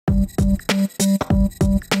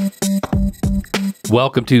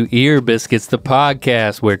Welcome to Ear Biscuits, the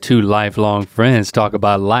podcast where two lifelong friends talk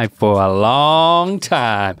about life for a long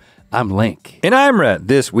time. I'm Link. And I'm Rhett.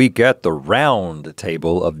 This week at the round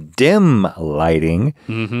table of dim lighting,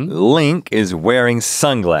 Link is wearing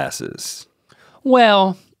sunglasses.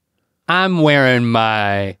 Well, I'm wearing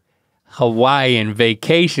my Hawaiian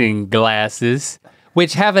vacation glasses,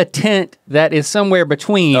 which have a tint that is somewhere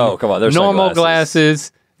between normal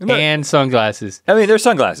glasses and sunglasses. I mean, they're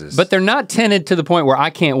sunglasses. But they're not tinted to the point where I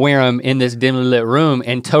can't wear them in this dimly lit room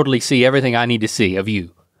and totally see everything I need to see of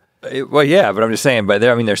you. Well, yeah, but I'm just saying, but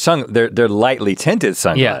they're lightly tinted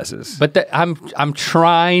sunglasses. Yeah, but I'm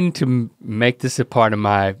trying to make this a part of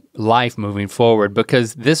my life moving forward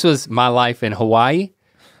because this was my life in Hawaii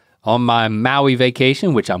on my Maui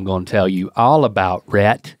vacation, which I'm going to tell you all about,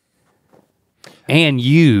 Rhett. And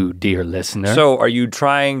you, dear listener. So are you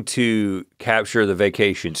trying to capture the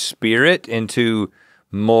vacation spirit into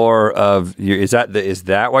more of your, is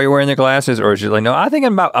that why you're wearing the glasses? Or is it like, no, I think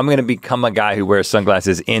I'm gonna become a guy who wears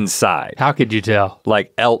sunglasses inside. How could you tell?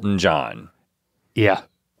 Like Elton John. Yeah.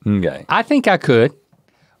 Okay. I think I could.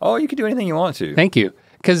 Oh, you can do anything you want to. Thank you.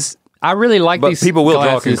 Because I really like these glasses. But people will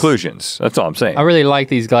draw conclusions. That's all I'm saying. I really like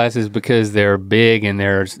these glasses because they're big and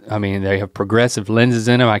they have progressive lenses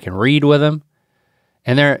in them. I can read with them.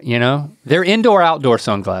 And they're indoor-outdoor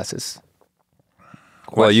sunglasses.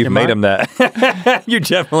 Well, you've made them that. You're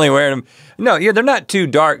definitely wearing them. No, they're not too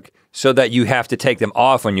dark so that you have to take them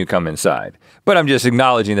off when you come inside. But I'm just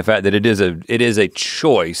acknowledging the fact that it is a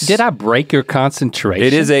choice. Did I break your concentration?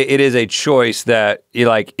 It is a choice that,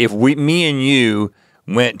 like, if me and you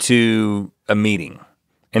went to a meeting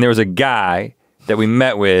and there was a guy that we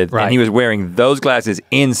met with and he was wearing those glasses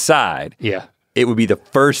inside. Yeah. It would be the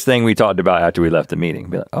first thing we talked about after we left the meeting.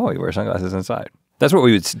 Be like, oh, you wear sunglasses inside. That's what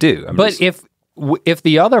we would do. If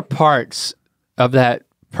the other parts of that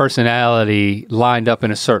personality lined up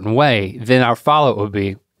in a certain way, then our follow-up would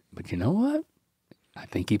be, but you know what? I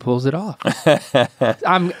think he pulls it off.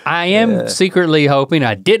 I am secretly hoping,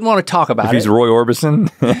 I didn't want to talk about it. If he's Roy Orbison?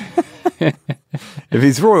 If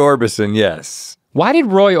he's Roy Orbison, yes. Why did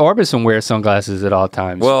Roy Orbison wear sunglasses at all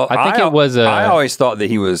times? Well, I always thought that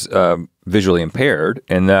he was visually impaired,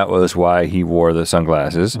 and that was why he wore the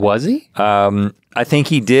sunglasses. Was he? I think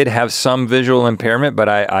he did have some visual impairment, but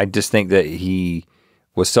I just think that he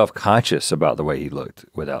was self-conscious about the way he looked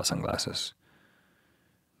without sunglasses.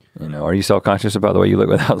 You know, are you self-conscious about the way you look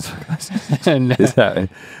without sunglasses? No.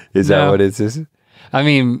 Is that what it is? I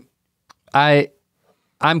mean,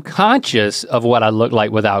 I'm conscious of what I look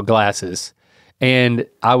like without glasses. And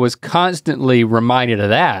I was constantly reminded of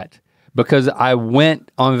that because I went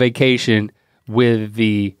on vacation with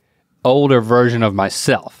the older version of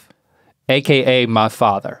myself, AKA my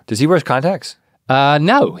father. Does he wear contacts?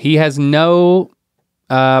 No, he has no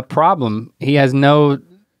problem. He has no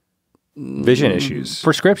vision issues.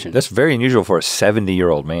 Prescription. That's very unusual for a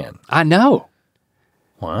 70-year-old man. I know.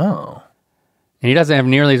 Wow. And he doesn't have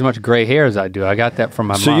nearly as much gray hair as I do. I got that from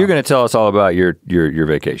my mom. So you're gonna tell us all about your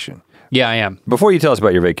vacation. Yeah, I am. Before you tell us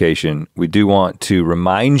about your vacation, we do want to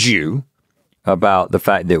remind you about the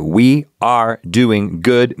fact that we are doing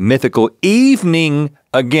Good Mythical Evening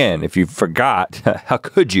again. If you forgot, how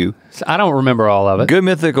could you? I don't remember all of it. Good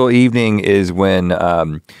Mythical Evening is when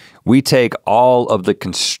we take all of the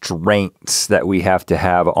constraints that we have to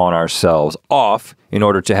have on ourselves off in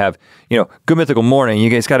order to have, Good Mythical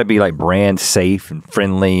Morning. It's got to be like brand safe and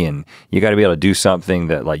friendly, and you got to be able to do something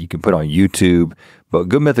that like you can put on YouTube. But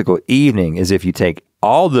Good Mythical Evening is if you take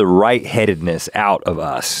all the right-headedness out of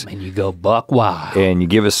us. And you go buck wild. And you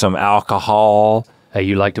give us some alcohol. Hey,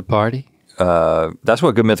 you like to party? That's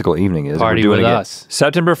what Good Mythical Evening is. Party with us.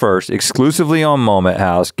 September 1st, exclusively on Moment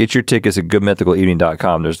House. Get your tickets at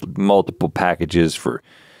goodmythicalevening.com. There's multiple packages for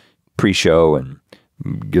pre-show and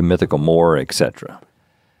Good Mythical more, etc.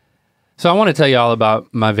 So I want to tell you all about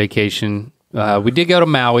my vacation. We did go to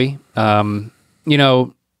Maui.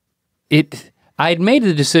 I had made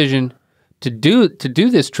the decision to do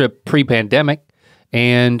this trip pre-pandemic,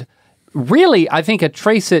 and really, I think I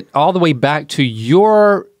trace it all the way back to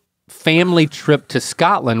your family trip to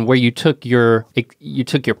Scotland, where you took your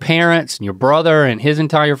parents and your brother and his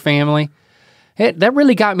entire family. That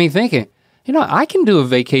really got me thinking. I can do a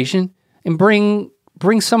vacation and bring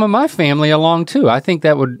some of my family along too. I think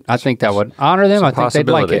that would honor them. I think they'd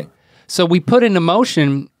like it. So we put into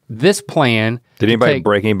motion this plan. Did anybody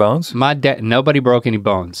break any bones? Nobody broke any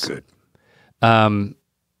bones. Good.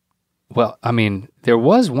 Well, I mean, there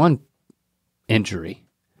was one injury.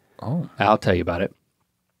 Oh. I'll tell you about it.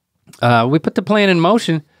 We put the plan in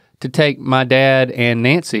motion to take my dad and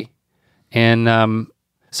Nancy, and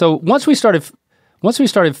So once we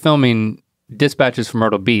started filming Dispatches from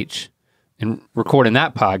Myrtle Beach and recording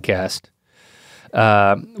that podcast,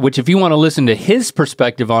 which if you want to listen to his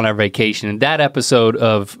perspective on our vacation, that episode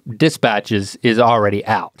of Dispatches is already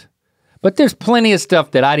out. But there's plenty of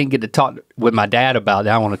stuff that I didn't get to talk with my dad about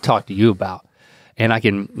that I want to talk to you about. And I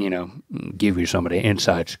can, give you some of the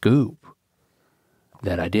inside scoop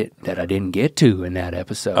that I didn't get to in that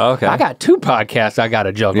episode. Okay. I got 2 podcasts I got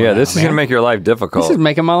to juggle. Yeah, this is going to make your life difficult. This is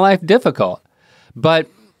making my life difficult. But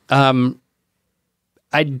on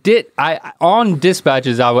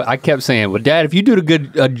Dispatches, I kept saying, well, Dad, if you do a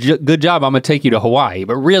good job, I'm going to take you to Hawaii.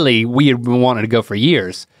 But really, we had been wanting to go for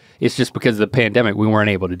years. It's just because of the pandemic, we weren't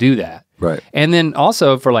able to do that. Right. And then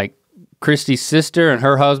also for like Christy's sister and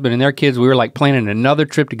her husband and their kids, we were like planning another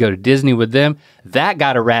trip to go to Disney with them. That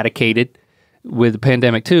got eradicated with the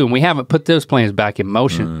pandemic too. And we haven't put those plans back in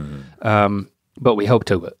motion. But we hope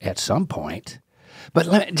to at some point. But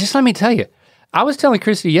let me tell you, I was telling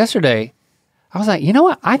Christy yesterday, I was like, you know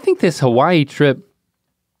what? I think this Hawaii trip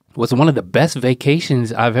was one of the best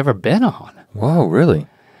vacations I've ever been on. Whoa, really?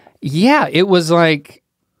 Yeah, it was like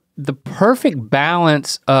the perfect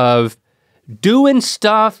balance of doing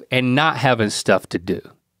stuff and not having stuff to do.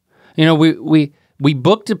 We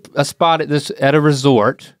booked a spot at a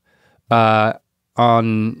resort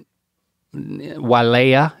on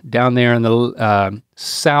Wailea down there in the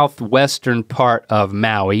southwestern part of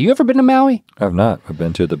Maui. You ever been to Maui? I've not. I've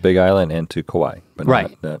been to the Big Island and to Kauai. But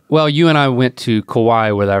right. Well, you and I went to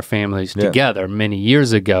Kauai with our families together many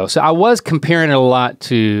years ago. So I was comparing it a lot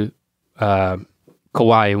to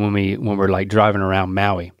Kauai when we're like driving around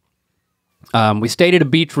Maui. We stayed at a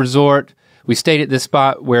beach resort. We stayed at this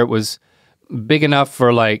spot where it was big enough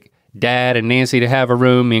for like Dad and Nancy to have a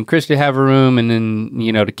room, me and Chris to have a room, and then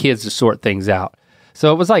the kids to sort things out.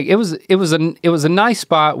 So it was like it was a nice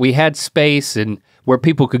spot. We had space and where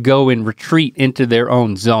people could go and retreat into their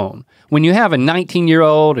own zone. When you have a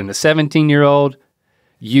 19-year-old and a 17-year-old,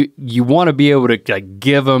 you want to be able to like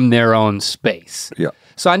give them their own space. Yeah.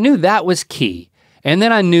 So I knew that was key, and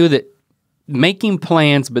then I knew that making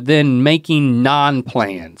plans, but then making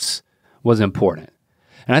non-plans was important.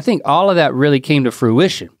 And I think all of that really came to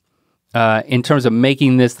fruition. In terms of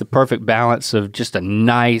making this the perfect balance of just a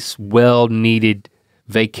nice, well-needed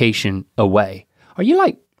vacation away. Are you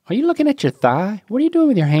looking at your thigh? What are you doing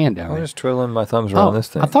with your hand down there? I'm just twiddling my thumbs around this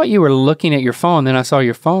thing. I thought you were looking at your phone, then I saw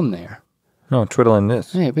your phone there. No, I'm twiddling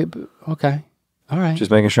this. Yeah, okay. All right.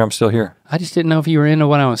 Just making sure I'm still here. I just didn't know if you were into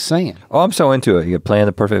what I was saying. Oh, I'm so into it. You plan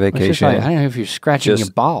the perfect vacation. I don't know if you're scratching your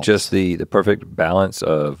balls. Just the perfect balance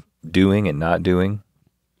of doing and not doing.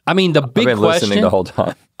 I mean, the big I've been question listening the whole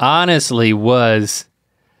time. Honestly was,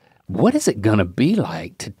 what is it gonna be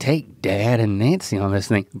like to take Dad and Nancy on this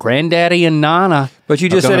thing? Granddaddy and Nana. But you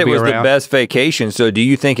just said it was the best vacation, so do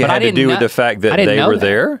you think it had to do with the fact that they were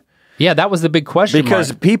there? Yeah, that was the big question.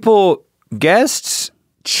 Because guests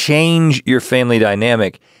change your family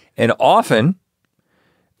dynamic, and often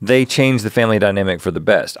they change the family dynamic for the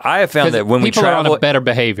best. I have found that when we travel, people are on a better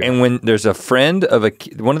behavior, and when there's a friend of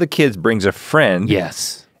one of the kids brings a friend,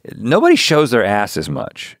 yes, nobody shows their ass as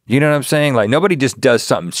much. You know what I'm saying? Like nobody just does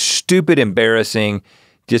something stupid, embarrassing,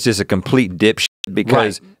 just as a complete dipshit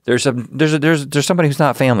because there's somebody who's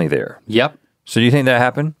not family there. Yep. So do you think that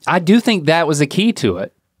happened? I do think that was a key to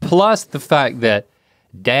it. Plus the fact that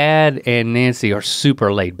Dad and Nancy are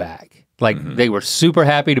super laid back. Like they were super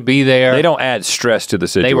happy to be there. They don't add stress to the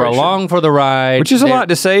situation. They were along for the ride. Which is a lot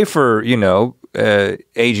to say for,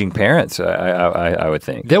 aging parents, I would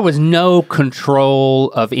think. There was no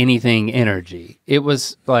control of anything energy. It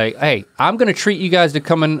was like, hey, I'm gonna treat you guys to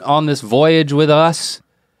coming on this voyage with us,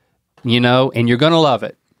 and you're gonna love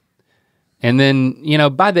it. And then,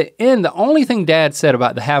 by the end, the only thing Dad said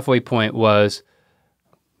about the halfway point was,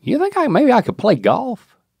 you think maybe I could play golf?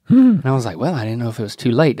 And I was like, well, I didn't know if it was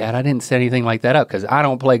too late, Dad. I didn't set anything like that up because I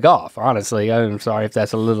don't play golf. Honestly, I'm sorry if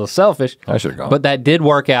that's a little selfish. I should have gone. But that did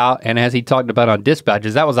work out. And as he talked about on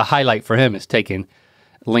Dispatches, that was a highlight for him is taking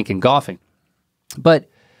Lincoln golfing. But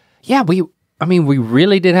yeah, we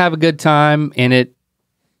really did have a good time. And it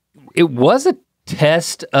was a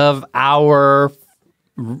test of our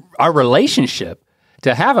relationship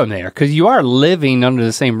to have him there because you are living under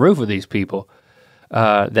the same roof with these people.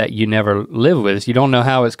 That you never live with. You don't know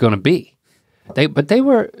how it's going to be. But they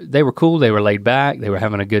were cool. They were laid back. They were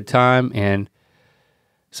having a good time, and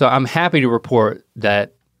so I'm happy to report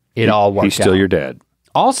that it all worked out. He's still your dad.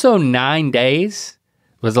 Also, 9 days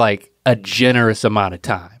was like a generous amount of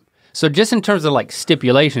time. So just in terms of like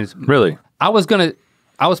stipulations, really, I was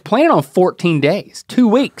planning on 14 days. 2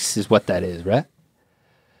 weeks is what that is, right?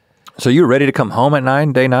 So you were ready to come home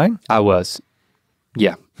at day 9? I was.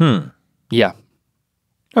 Yeah. Yeah.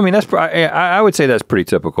 I mean, I would say that's pretty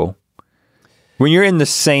typical. When you're in the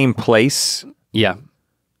same place. Yeah.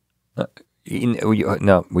 Were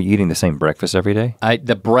you eating the same breakfast every day?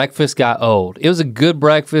 The breakfast got old. It was a good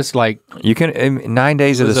breakfast, like you can 9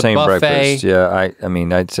 days of the same breakfast. Yeah, I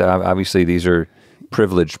mean, obviously these are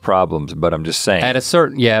privileged problems, but I'm just saying. At a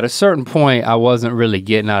certain point, I wasn't really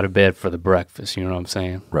getting out of bed for the breakfast. You know what I'm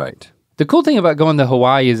saying? Right. The cool thing about going to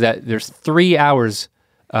Hawaii is that there's 3 hours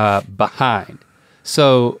behind.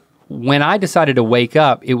 So when I decided to wake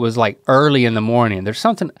up, it was like early in the morning. There's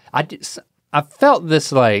something I felt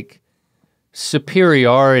this like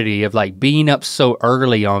superiority of like being up so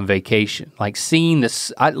early on vacation, like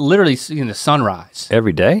literally seeing the sunrise.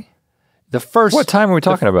 Every day? What time are we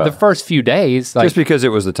talking about? The first few days. Like, just because it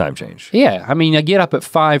was the time change. Yeah, I mean, I get up at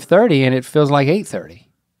 5:30 and it feels like 8:30.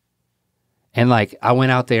 And like, I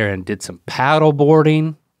went out there and did some paddle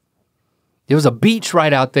boarding. There was a beach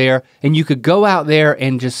right out there and you could go out there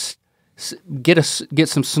and just get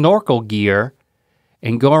some snorkel gear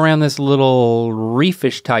and go around this little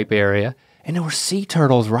reefish type area. And there were sea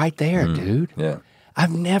turtles right there, dude. Yeah.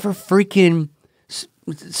 I've never freaking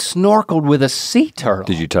snorkeled with a sea turtle.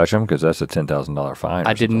 Did you touch them? Because that's a $10,000 fine.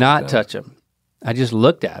 I did not touch them. I just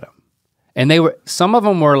looked at them. And some of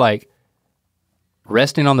them were like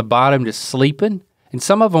resting on the bottom, just sleeping. And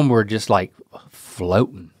some of them were just like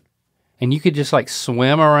floating. And you could just like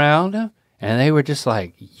swim around them. And they were just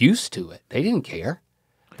like used to it. They didn't care.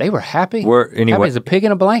 They were happy. Happy as a pig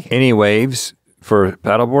in a blanket. Any waves for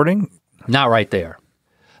paddleboarding? Not right there.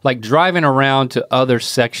 Like driving around to other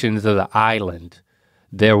sections of the island,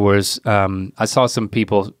 there was, I saw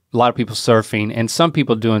a lot of people surfing and some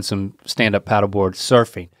people doing some stand-up paddleboard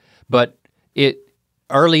surfing. But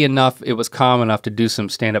early enough, it was calm enough to do some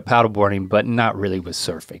stand-up paddleboarding, but not really with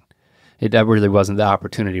surfing. That really wasn't the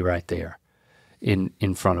opportunity right there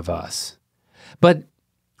in front of us. But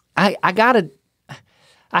I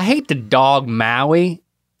hate to dog Maui.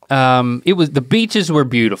 The beaches were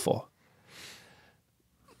beautiful.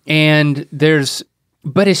 And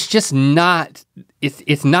but it's just not,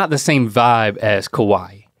 it's not the same vibe as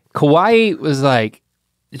Kauai. Kauai was like,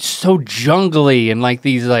 it's so jungly and like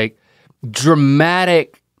these like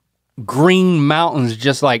dramatic green mountains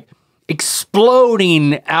just like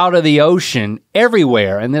exploding out of the ocean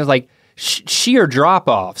everywhere. And there's like sheer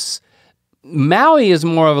drop-offs. Maui is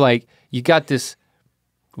more of like, you got there's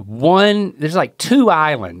like 2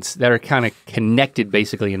 islands that are kind of connected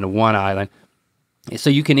basically into one island.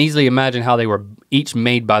 So you can easily imagine how they were each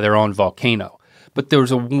made by their own volcano. But there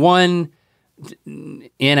was one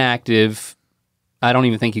inactive, I don't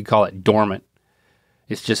even think you'd call it dormant.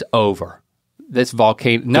 It's just over. This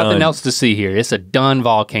volcano, nothing else to see here. It's a done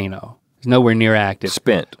volcano. It's nowhere near active.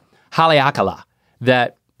 Spent. Haleakala,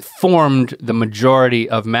 that formed the majority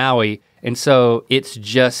of Maui. And so it's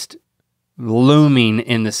just looming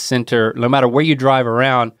in the center. No matter where you drive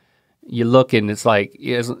around, you look and it's like,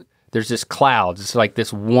 there's just clouds. It's like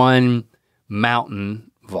this one mountain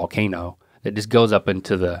volcano that just goes up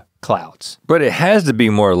into the clouds. But it has to be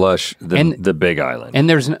more lush than the Big Island. And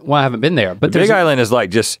I haven't been there. But the Big Island is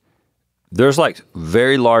like there's like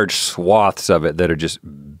very large swaths of it that are just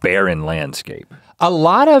barren landscape. A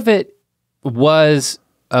lot of it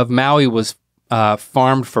of Maui was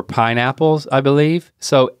farmed for pineapples, I believe.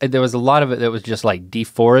 So there was a lot of it that was just like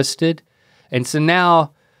deforested. And so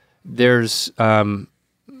now there's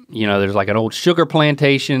like an old sugar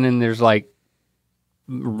plantation and there's like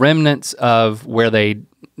remnants of where they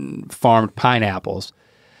farmed pineapples.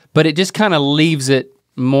 But it just kind of leaves it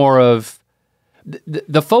more of,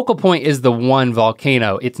 the focal point is the one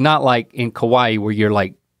volcano. It's not like in Kauai where you're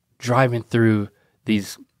like driving through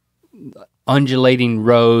these undulating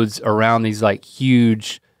roads around these like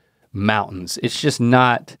huge mountains. It's just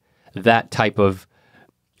not that type of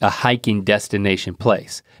a hiking destination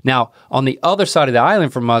place. Now, on the other side of the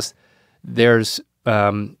island from us, there's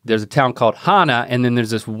a town called Hana, and then there's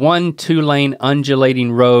this 2-lane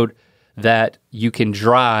undulating road that you can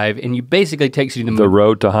drive, and you basically takes you to the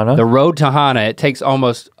road to Hana? The road to Hana. It takes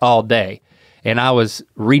almost all day. And I was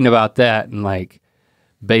reading about that, and like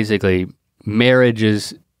basically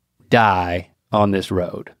marriages die on this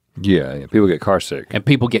road. Yeah, people get car sick. And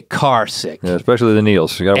people get car sick. Yeah, especially the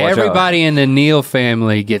Neals. You gotta watch Everybody out. in the Neal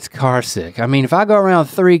family gets car sick. I mean, if I go around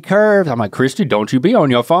 3 curves, I'm like, Christy, don't you be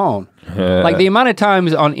on your phone. Like the amount of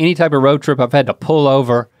times on any type of road trip I've had to pull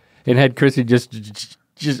over and had Christy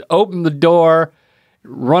just open the door,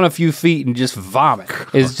 run a few feet and just vomit.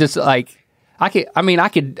 It's just like, I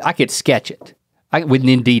could sketch it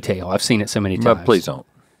in detail. I've seen it so many times. But please don't.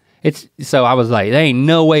 So I was like, there ain't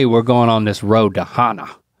no way we're going on this road to Hana.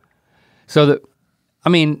 So I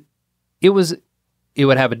mean, it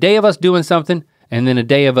would have a day of us doing something and then a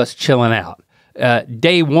day of us chilling out.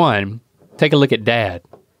 Day one, take a look at Dad.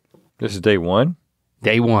 This is day one?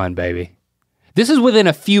 Day one, baby. This is within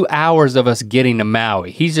a few hours of us getting to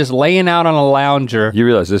Maui. He's just laying out on a lounger. You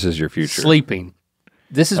realize this is your future. Sleeping.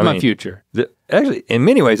 This is my future. Actually, in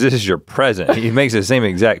many ways, this is your present. He makes the same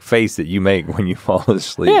exact face that you make when you fall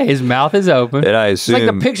asleep. Yeah, his mouth is open. And I assume it's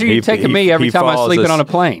like the picture you take of me every time I'm sleeping on a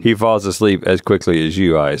plane. He falls asleep as quickly as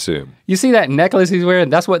you, I assume. You see that necklace he's wearing?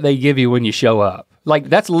 That's what they give you when you show up. Like,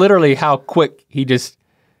 that's literally how quick he just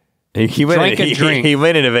he went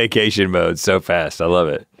into vacation mode so fast. I love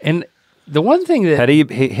it. And the one thing that...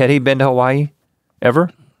 Had he been to Hawaii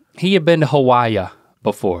ever? He had been to Hawaii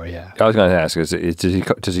before, yeah. I was going to ask,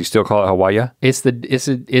 does he still call it Hawaii? It's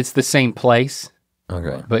the same place.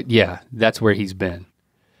 Okay. But yeah, that's where he's been.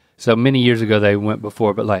 So many years ago they went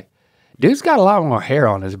before, but like, dude's got a lot more hair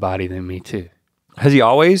on his body than me too. Has he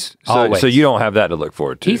always? Always. So you don't have that to look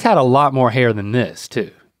forward to. He's had a lot more hair than this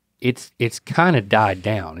too. It's kind of died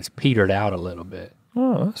down. It's petered out a little bit.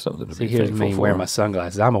 Oh, that's something to be here's thankful me for. wearing my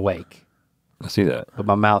sunglasses. I'm awake. I see that. But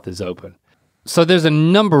my mouth is open. So there's a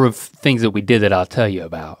number of things that we did that I'll tell you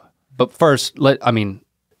about. But first, let's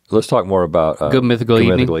talk more about Good Mythical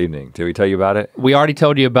Evening. Did we tell you about it? We already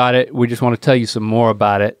told you about it. We just want to tell you some more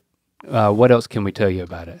about it. What else can we tell you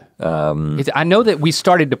about it? I know that we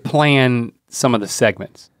started to plan some of the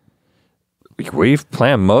segments. We've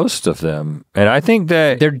planned most of them, and I think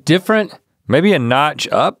that they're different. Maybe a notch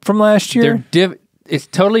up from last year. It's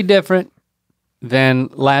totally different than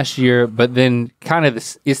last year, but then kind of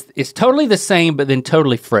it's totally the same, but then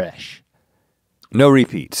totally fresh. No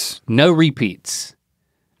repeats. No repeats.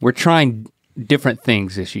 We're trying different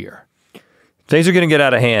things this year. Things are going to get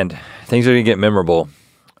out of hand. Things are going to get memorable.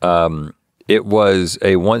 It was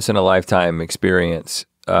a once in a lifetime experience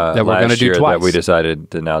that we're going to do twice. That we decided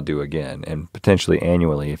to now do again, and potentially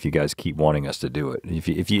annually if you guys keep wanting us to do it.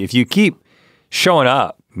 If you keep showing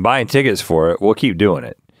up, buying tickets for it, we'll keep doing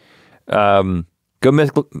it.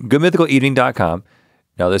 GoodMythicalEvening.com.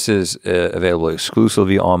 Now this is available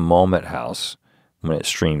exclusively on Moment House when it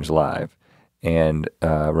streams live. And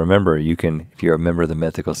remember, you can, if you're a member of the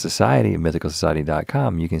Mythical Society,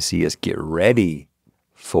 mythicalsociety.com, you can see us get ready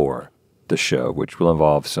for the show, which will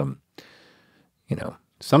involve some,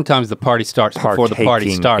 sometimes the party starts before the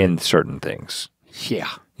party starts. In certain things.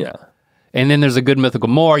 Yeah. Yeah. And then there's a Good Mythical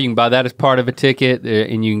More. You can buy that as part of a ticket,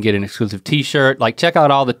 and you can get an exclusive t-shirt. Like, check out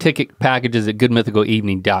all the ticket packages at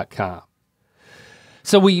goodmythicalevening.com.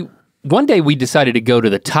 So one day we decided to go to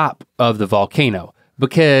the top of the volcano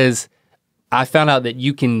because I found out that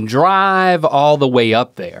you can drive all the way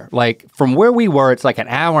up there. Like, from where we were, it's like an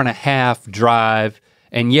hour and a half drive.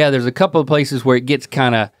 And yeah, there's a couple of places where it gets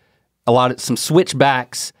kind of some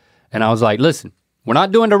switchbacks. And I was like, listen, we're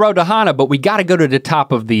not doing the road to Hana, but we got to go to the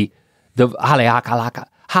top of the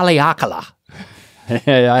Haleakala.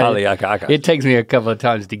 It takes me a couple of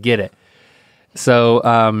times to get it. So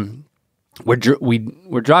we're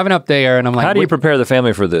driving up there, and I'm like, how do you prepare the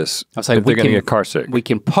family for this? I was like, if they're going to get car sick? We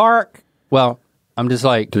can park. Well, I'm just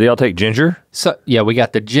like, do they all take ginger? So yeah, we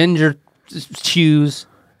got the ginger chews,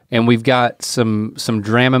 and we've got some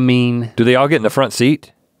Dramamine. Do they all get in the front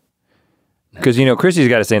seat? Because Christy's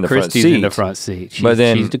got to stay in the front seat. Christy's in the front seat.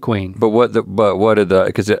 She's the queen. But what are the?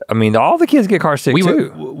 Because all the kids get car sick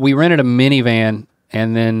too. We rented a minivan,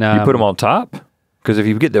 and then you put them on top. Because if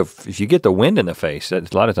you get the wind in the face, a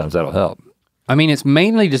lot of times that'll help. I mean, it's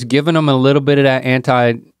mainly just giving them a little bit of that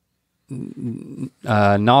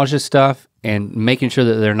anti-nausea stuff and making sure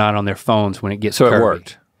that they're not on their phones when it gets curvy. It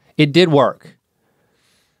worked. It did work.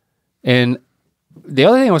 And the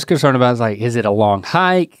other thing I was concerned about is like, is it a long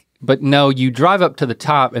hike? But no, you drive up to the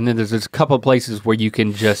top, and then there's a couple of places where you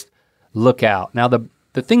can just look out. Now, the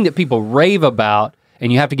thing that people rave about,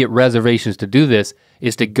 and you have to get reservations to do this,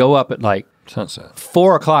 is to go up at like sunset,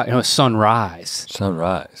 4 o'clock, sunrise.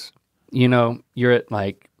 Sunrise. You're at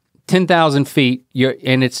like 10,000 feet. You're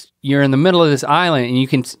in the middle of this island, and you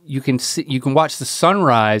can watch the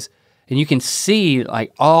sunrise, and you can see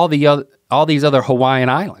like all these other Hawaiian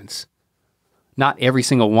islands. Not every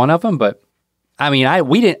single one of them, but I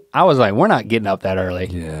was like, we're not getting up that early.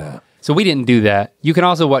 Yeah. So we didn't do that. You can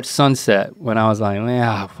also watch sunset when I was like,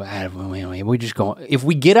 we just go. If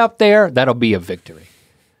we get up there, that'll be a victory.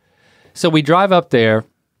 So we drive up there.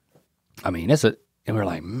 And we're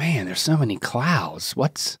like, man, there's so many clouds. We're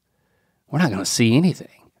not gonna see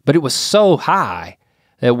anything. But it was so high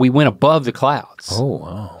that we went above the clouds. Oh,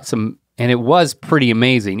 wow. And it was pretty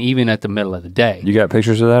amazing, even at the middle of the day. You got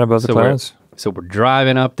pictures of that above the clouds? So we're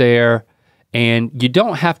driving up there, and you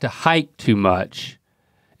don't have to hike too much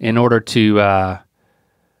in order to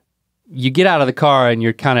you get out of the car and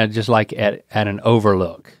you're kind of just like at an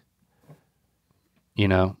overlook, you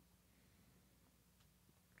know?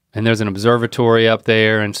 And there's an observatory up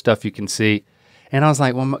there and stuff you can see. And I was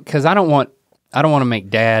like, well, cause I don't want to make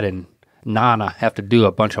Dad and Nana have to do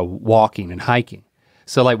a bunch of walking and hiking.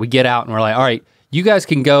 So like we get out and we're like, all right, you guys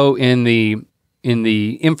can go in the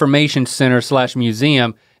information center /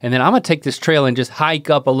 museum, and then I'm gonna take this trail and just hike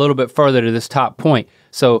up a little bit further to this top point.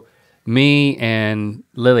 So me and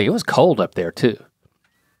Lily, it was cold up there too.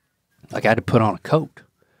 Like I had to put on a coat.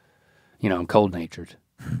 You know, I'm cold natured.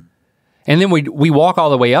 And then we walk all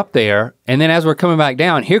the way up there, and then as we're coming back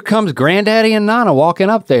down, here comes Granddaddy and Nana walking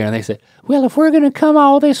up there, and they said, well, if we're gonna come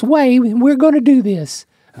all this way, we're gonna do this.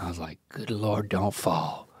 And I was like, good Lord, don't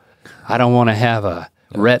fall. I don't wanna have a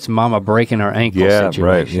Rhett's mama breaking her ankle situation.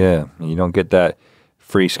 Right, yeah. You don't get that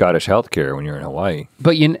free Scottish health care when you're in Hawaii.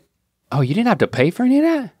 But you didn't have to pay for any of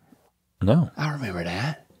that? No. I remember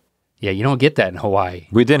that. Yeah, you don't get that in Hawaii.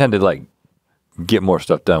 We then had to like get more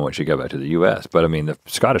stuff done once you go back to the US, but I mean, the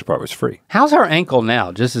Scottish part was free. How's her ankle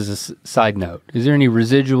now, just as a side note? Is there any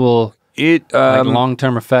residual like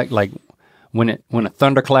long-term effect? Like when a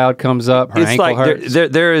thundercloud comes up, her ankle hurts?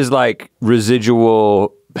 There is like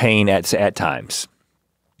residual pain at times.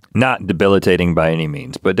 Not debilitating by any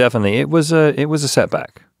means, but definitely it was a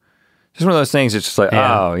setback. Just one of those things. It's just like,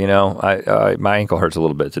 oh, you know, my ankle hurts a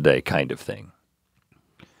little bit today, kind of thing.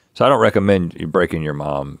 So I don't recommend you breaking your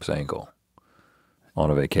mom's ankle on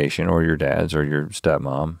a vacation, or your dad's, or your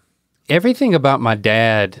stepmom. Everything about my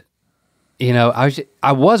dad, you know,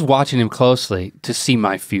 I was watching him closely to see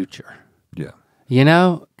my future. Yeah. You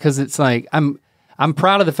know, because it's like I'm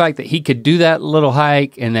proud of the fact that he could do that little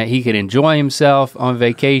hike and that he could enjoy himself on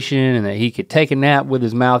vacation and that he could take a nap with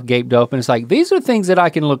his mouth gaped open. It's like, these are things that I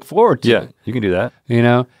can look forward to. Yeah, you can do that. You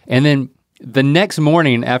know? And then the next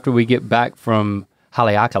morning after we get back from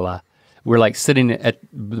Haleakala, we're like sitting at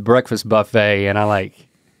the breakfast buffet, and I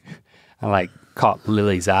caught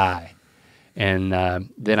Lily's eye. And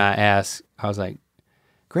then I was like,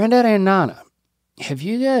 Granddaddy and Nana, have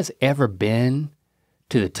you guys ever been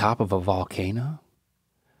to the top of a volcano?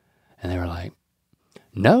 And they were like,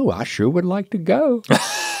 no, I sure would like to go.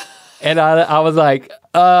 And I was like,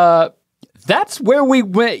 that's where we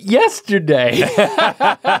went yesterday.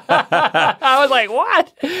 I was like,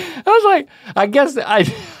 what? I was like, I guess I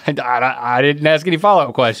didn't ask any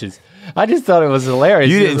follow-up questions. I just thought it was hilarious.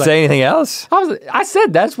 You didn't say anything else? I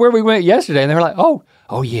said, that's where we went yesterday. And they were like, oh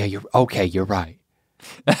yeah, you're right.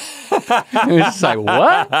 It was just like,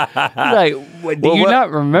 what? Like, do you not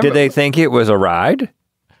remember? Did they think it was a ride?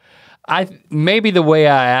 Maybe the way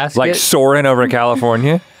I asked like soaring over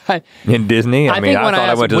California in Disney? I mean, I thought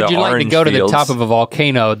I went to the orange fields. Would you like to go to the top of a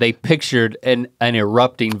volcano? They pictured an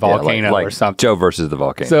erupting volcano like or something. Joe versus the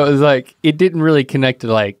volcano. So it was like, it didn't really connect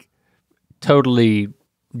to like totally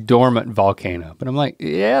dormant volcano. But I'm like,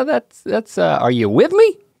 yeah, that's are you with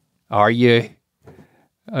me? Are you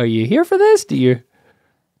here for this?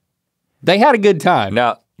 They had a good time.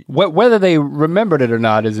 Now, whether they remembered it or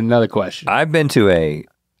not is another question. I've been to a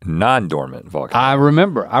non-dormant volcano.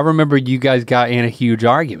 I remember you guys got in a huge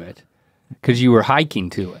argument because you were hiking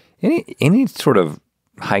to it. Any sort of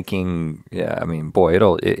hiking, yeah, I mean, boy,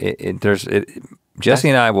 Jesse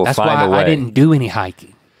and I will find a way. That's why I didn't do any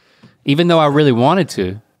hiking. Even though I really wanted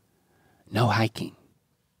to, no hiking.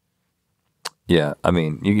 Yeah, I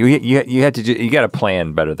mean, you had to you got to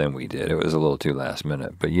plan better than we did. It was a little too last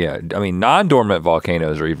minute, but yeah, I mean, non-dormant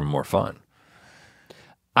volcanoes are even more fun.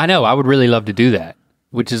 I know, I would really love to do that,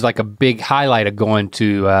 which is like a big highlight of going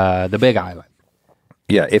to the Big Island.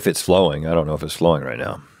 Yeah, if it's flowing. I don't know if it's flowing right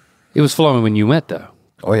now. It was flowing when you went though.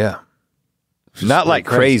 Oh yeah. Not like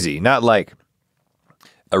crazy, not like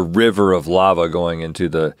a river of lava going into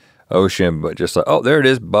the ocean, but just like, oh, there it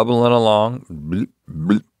is, bubbling along, bloop,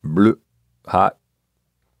 bloop, bloop, hot,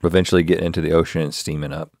 eventually getting into the ocean and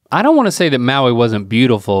steaming up. I don't want to say that Maui wasn't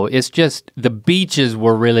beautiful. It's just the beaches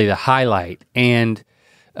were really the highlight. And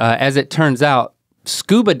as it turns out,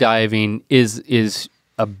 scuba diving is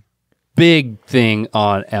a big thing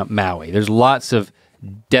on Maui. There's lots of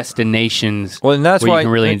destinations where you can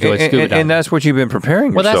really enjoy scuba diving. And that's what you've been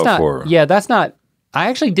preparing yourself for. Yeah, that's not, I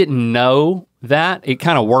actually didn't know that. It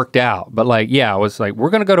kind of worked out. But like, yeah, I was like, we're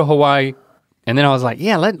gonna go to Hawaii. And then I was like,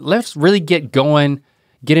 yeah, let's really get going,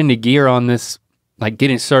 get into gear on this, like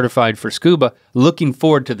getting certified for scuba, looking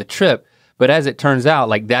forward to the trip. But as it turns out,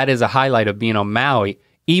 like that is a highlight of being on Maui,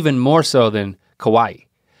 even more so than Kauai.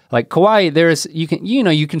 Like Kauai, you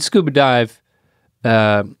can scuba dive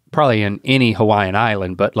probably in any Hawaiian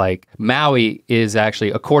island, but like Maui is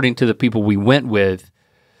actually, according to the people we went with,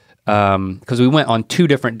 because we went on 2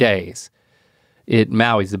 different days.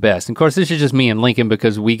 Maui's the best. And of course, this is just me and Lincoln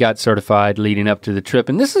because we got certified leading up to the trip.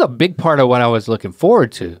 And this is a big part of what I was looking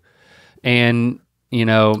forward to. And, you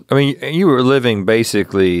know. I mean, you were living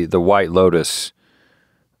basically the White Lotus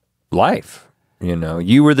life. You know,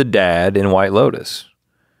 you were the dad in White Lotus.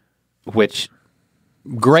 Which,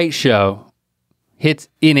 great show. And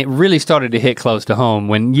it really started to hit close to home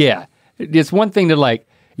when, it's one thing to like,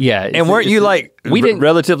 and weren't you like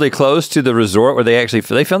relatively close to the resort where they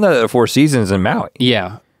filmed that at the Four Seasons in Maui?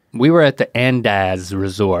 Yeah, we were at the Andaz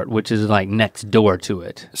Resort, which is like next door to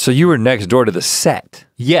it. So you were next door to the set?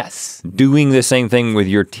 Yes. Doing the same thing with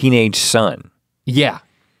your teenage son? Yeah.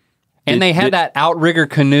 And they had that outrigger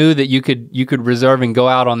canoe that you could reserve and go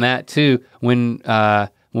out on that too. When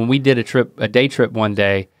we did a day trip one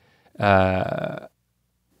day, I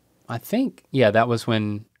think, that was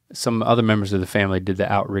when some other members of the family did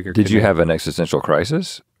the outrigger canoe. Did you have an existential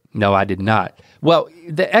crisis? No, I did not. Well,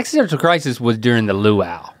 the existential crisis was during the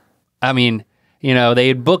luau. I mean, you know, they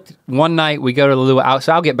had booked one night, we go to the luau,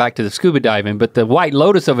 so I'll get back to the scuba diving, but the White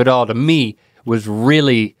Lotus of it all to me was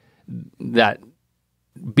really that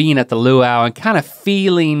being at the luau and kind of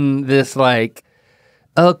feeling this like,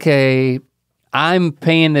 okay, I'm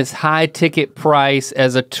paying this high ticket price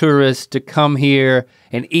as a tourist to come here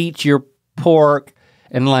and eat your pork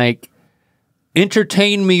and like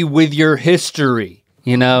entertain me with your history,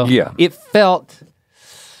 you know? Yeah. It felt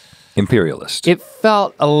imperialist. I just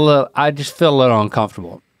felt a little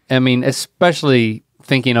uncomfortable. I mean, especially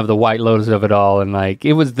thinking of the White Lotus of it all, and like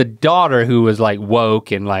it was the daughter who was like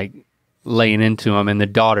woke and like laying into him, and the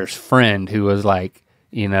daughter's friend who was like,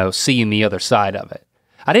 you know, seeing the other side of it.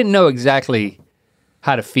 I didn't know exactly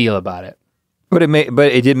how to feel about it. But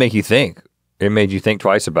it did make you think. It made you think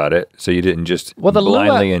twice about it, so you didn't just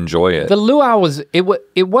blindly enjoy it. The luau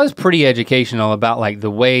was pretty educational about like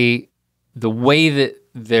the way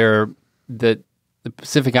that the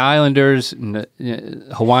Pacific Islanders and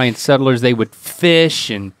the Hawaiian settlers, they would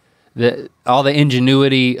fish and all the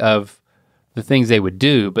ingenuity of the things they would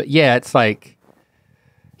do. But it's like,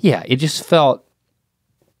 it just felt,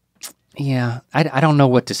 I don't know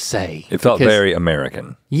what to say. It felt very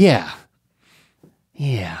American. Yeah.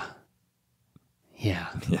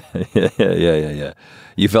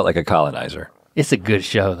 You felt like a colonizer. It's a good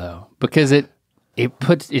show though, because it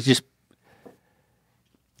puts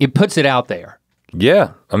it out there.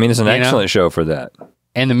 Yeah, I mean, it's an excellent show for that.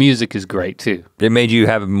 And the music is great too. It made you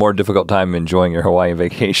have a more difficult time enjoying your Hawaiian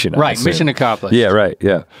vacation. Right, mission accomplished. Yeah, right,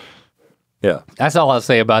 yeah. That's all I'll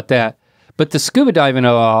say about that. But the scuba diving,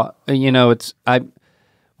 you know,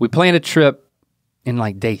 we planned a trip in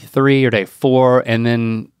like day 3 or day 4, and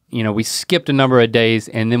then, you know, we skipped a number of days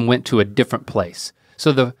and then went to a different place.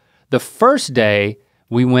 So the first day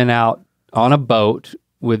we went out on a boat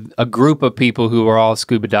with a group of people who were all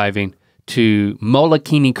scuba diving to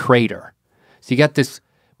Molokini Crater. So you got this,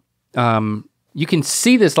 you can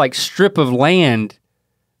see this like strip of land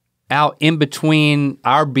out in between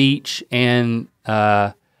our beach and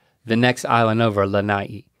the next island over,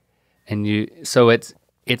 Lanai. And so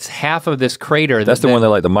it's half of this crater. That's the one that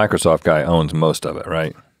like the Microsoft guy owns most of it,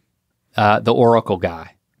 right? The Oracle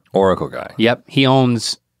guy. Oracle guy. Yep, he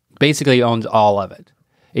basically owns all of it.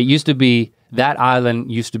 It used to be, that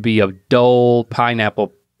island used to be a Dole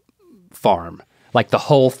pineapple farm, like the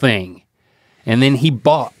whole thing. And then he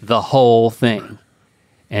bought the whole thing.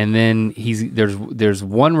 And then there's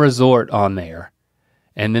one resort on there.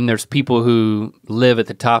 And then there's people who live at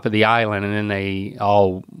the top of the island, and then they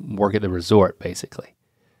all work at the resort, basically.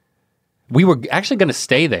 We were actually gonna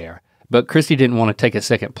stay there, but Christy didn't want to take a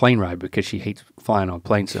second plane ride because she hates flying on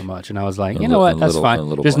planes so much. And I was like, you know what, that's fine.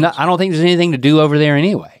 I don't think there's anything to do over there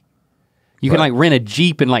anyway. You can like rent a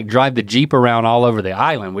Jeep and like drive the Jeep around all over the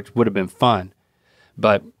island, which would have been fun.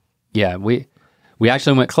 But yeah, we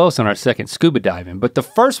actually went close on our second scuba diving. But the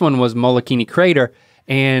first one was Molokini Crater,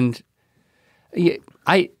 and it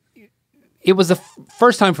was the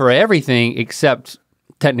first time for everything except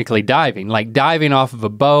technically diving, like diving off of a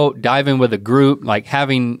boat, diving with a group, like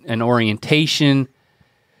having an orientation.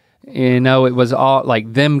 You know, it was all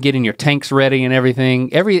like them getting your tanks ready and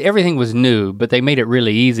everything. Everything was new, but they made it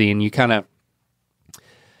really easy, and you kind of,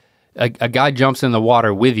 a guy jumps in the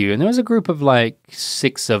water with you, and there was a group of like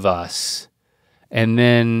 6 of us. And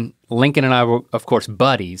then Lincoln and I were, of course,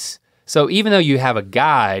 buddies. So even though you have a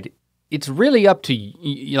guide, it's really up to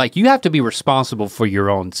you. Like, you have to be responsible for your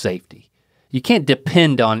own safety. You can't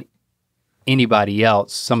depend on anybody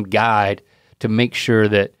else, some guide, to make sure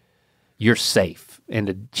that you're safe and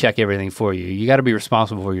to check everything for you. You gotta be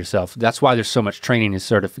responsible for yourself. That's why there's so much training and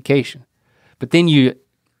certification. But then you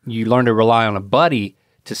learn to rely on a buddy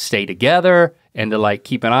to stay together and to like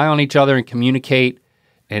keep an eye on each other and communicate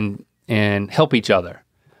and help each other.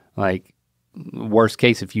 Like worst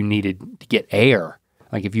case, if you needed to get air,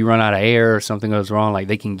 like if you run out of air or something goes wrong, like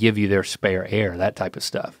they can give you their spare air, that type of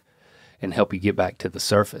stuff, and help you get back to the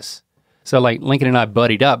surface. So like Lincoln and I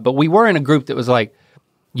buddied up, but we were in a group that was like,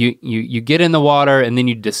 you get in the water and then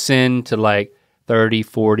you descend to like 30,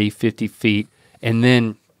 40, 50 feet. And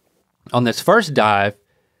then on this first dive,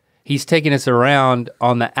 he's taking us around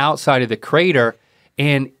on the outside of the crater.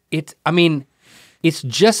 And it's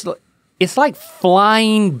like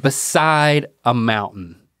flying beside a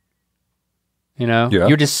mountain. You know,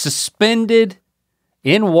 You're just suspended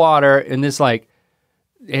in water in this like,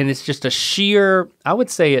 and it's just a sheer, I would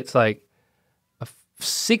say it's like a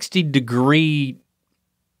 60-degree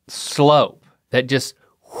slope that just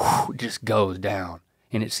goes down,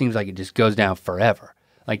 and it seems like it just goes down forever.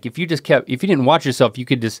 Like if you didn't watch yourself, you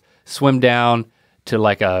could just swim down to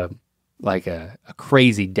like a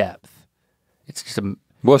crazy depth. It's just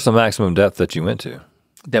What's the maximum depth that you went to?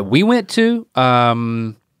 That we went to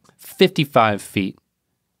 55 feet.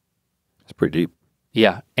 It's pretty deep.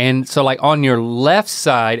 Yeah, and so like on your left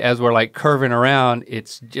side, as we're like curving around,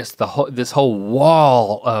 it's just this whole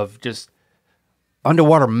wall of just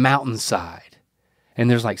underwater mountainside. And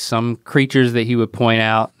there's like some creatures that he would point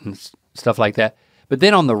out and stuff like that. But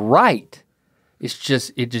then on the right, it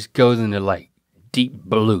just goes into like deep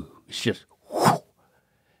blue. It's just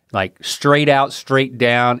like straight out, straight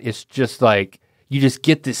down. It's just like, you just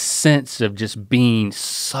get this sense of just being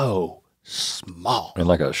so small. And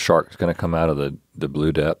like a shark's gonna come out of the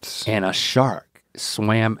blue depths. And a shark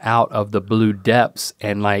swam out of the blue depths,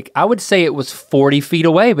 and like, I would say it was 40 feet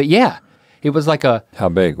away, but yeah, it was like How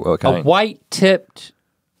big? What kind? A white-tipped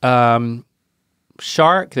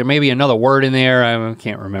shark. There may be another word in there, I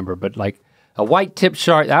can't remember, but like a white-tipped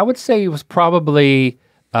shark, I would say it was probably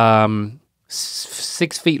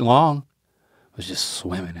 6 feet long. It was just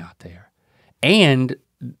swimming out there. And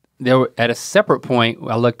at a separate point,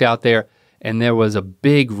 I looked out there, and there was a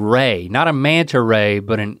big ray, not a manta ray,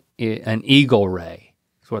 but an eagle ray.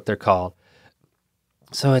 That's what they're called.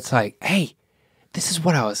 So it's like, hey, this is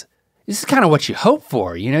kind of what you hope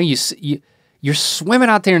for. You know, you're swimming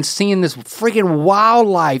out there and seeing this freaking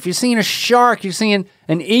wildlife. You're seeing a shark. You're seeing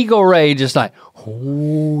an eagle ray, just like,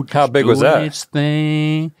 oh, how big was that? Its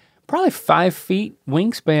thing. Probably 5 feet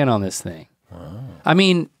wingspan on this thing. Wow. I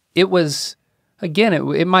mean, it was. Again,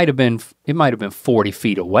 it might have been 40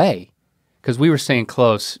 feet away, because we were staying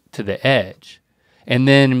close to the edge. And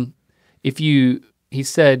then he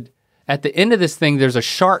said, at the end of this thing, there's a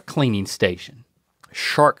shark cleaning station.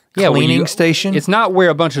 Shark cleaning station? It's not where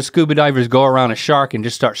a bunch of scuba divers go around a shark and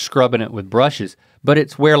just start scrubbing it with brushes, but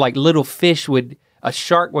it's where like little a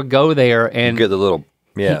shark would go there and get the little,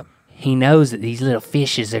 yeah. He knows that these little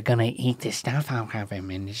fishes are gonna eat the stuff out of him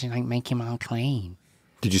and just like make him all clean.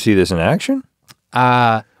 Did you see this in action?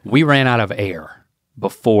 We ran out of air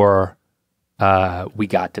before we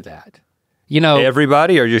got to that. You know,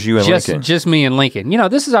 everybody, or just you and Lincoln? Just me and Lincoln. You know,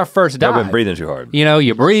 this is our first dive. I've been breathing too hard. You know,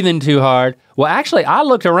 you're breathing too hard. Well, actually, I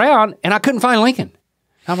looked around and I couldn't find Lincoln.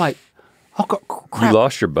 I'm like, oh crap! You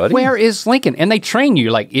lost your buddy? Where is Lincoln? And they train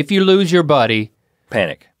you like, if you lose your buddy,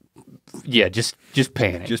 panic. Yeah, just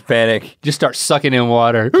panic. Just panic. Just start sucking in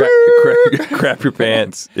water. Crap your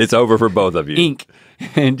pants. It's over for both of you. Ink.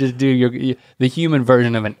 And just do the human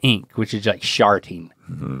version of an ink, which is like sharting.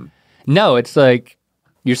 Mm-hmm. No, it's like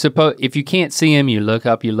if you can't see him, you look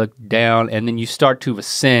up, you look down, and then you start to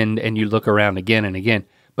ascend and you look around again and again.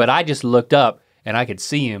 But I just looked up and I could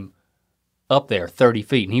see him up there 30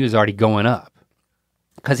 feet, and he was already going up.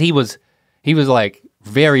 Because he was like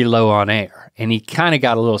very low on air, and he kind of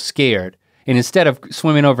got a little scared. And instead of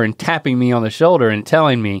swimming over and tapping me on the shoulder and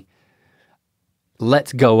telling me,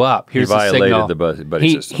 let's go up. Here's the signal. He violated the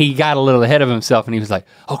buddy system. He got a little ahead of himself, and he was like,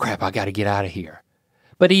 oh crap, I gotta get out of here.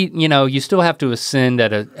 But you still have to ascend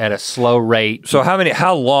at a slow rate. So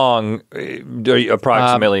how long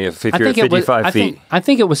approximately if you're at 55 feet?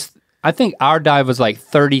 I think our dive was like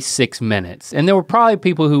 36 minutes, and there were probably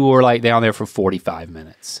people who were like down there for 45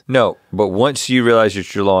 minutes. No, but once you realize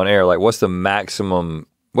that you're low on air, like what's the minimum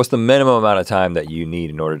amount of time that you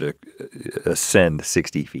need in order to ascend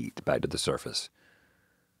 60 feet back to the surface?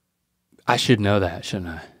 I should know that, shouldn't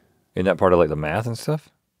I? Isn't that part of like the math and stuff?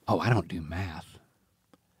 Oh, I don't do math.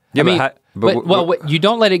 Yeah, but you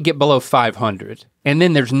don't let it get below 500, and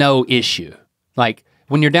then there's no issue. Like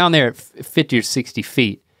when you're down there at 50 or 60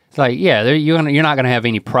 feet, it's like, yeah, you're not gonna have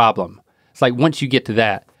any problem. It's like once you get to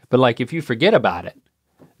that, but like if you forget about it,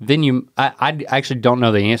 then I actually don't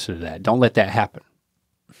know the answer to that. Don't let that happen.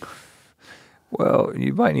 Well,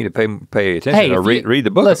 you might need to pay attention or read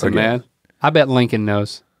the book. Listen, again. man, I bet Lincoln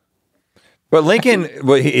knows. But Lincoln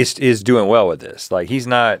is doing well with this. Like he's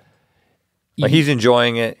not, like he's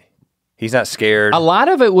enjoying it. He's not scared. A lot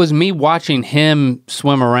of it was me watching him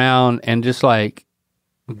swim around and just like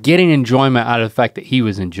getting enjoyment out of the fact that he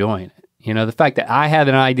was enjoying it. You know, the fact that I had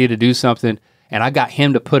an idea to do something and I got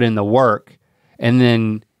him to put in the work and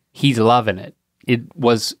then he's loving it. It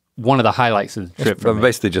was one of the highlights of the trip for me.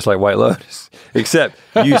 Basically just like White Lotus, except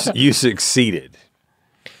you succeeded.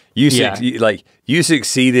 You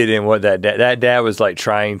succeeded in what that dad was like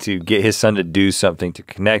trying to get his son to do something to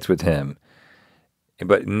connect with him.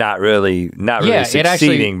 But not really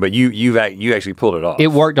succeeding, but you actually pulled it off. It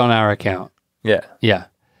worked on our account. Yeah. Yeah.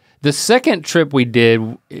 The second trip we did,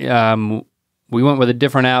 we went with a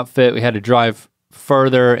different outfit. We had to drive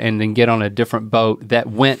further and then get on a different boat that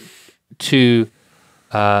went to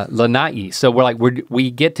Lanai. So we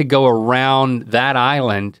get to go around that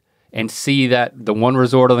island and see the one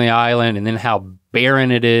resort on the island and then how barren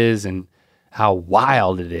it is and how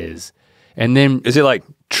wild it is. And then is it like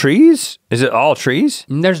trees? Is it all trees?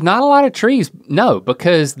 There's not a lot of trees. No,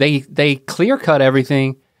 because they clear cut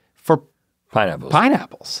everything for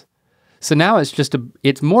pineapples. So now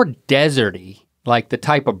it's more deserty, like the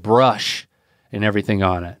type of brush and everything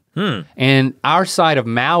on it. And our side of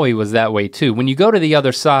Maui was that way too. When you go to the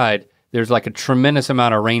other side, there's like a tremendous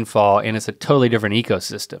amount of rainfall and it's a totally different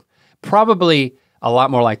ecosystem. Probably a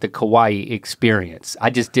lot more like the Kauai experience. I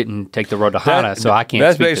just didn't take the road to Hana, so I can't.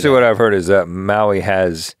 That's speak basically to what I've heard is that Maui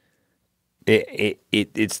has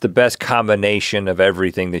it's the best combination of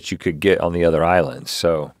everything that you could get on the other islands.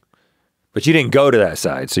 So, but you didn't go to that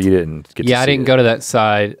side, so you didn't get. Yeah, I didn't go to that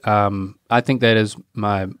side. I think that is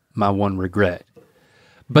my one regret.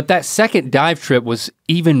 But that second dive trip was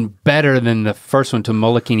even better than the first one to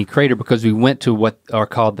Molokini Crater because we went to what are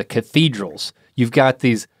called the cathedrals. You've got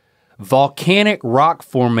these volcanic rock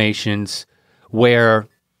formations where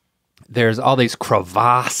there's all these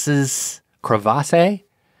crevasses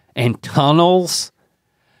and tunnels.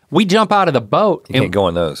 We jump out of the boat. You can't go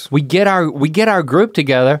in those. We get our group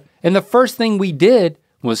together, and the first thing we did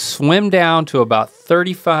was swim down to about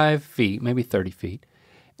 35 feet, maybe 30 feet.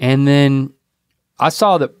 And then I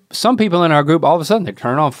saw that some people in our group, all of a sudden, they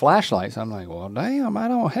turn on flashlights. I'm like, well, damn, I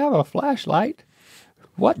don't have a flashlight.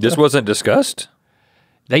 What? This wasn't discussed?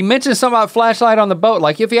 They mentioned something about flashlight on the boat,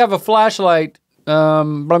 like if you have a flashlight, blah,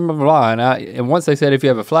 blah, blah. And once they said, if you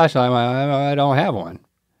have a flashlight, I don't have one.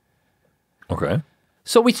 Okay.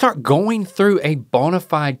 So we start going through a bona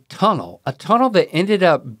fide tunnel, a tunnel that ended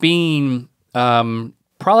up being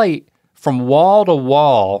probably from wall to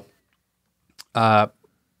wall, not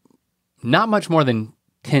much more than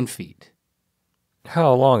 10 feet.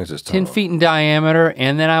 How long is this tunnel? 10 feet in diameter,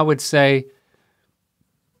 and then I would say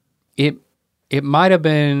it might have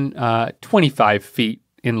been 25 feet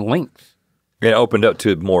in length. It opened up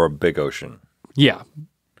to more of a big ocean. Yeah.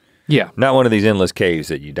 Yeah. Not one of these endless caves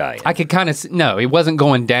that you die in. I could kind of, no, it wasn't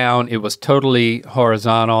going down. It was totally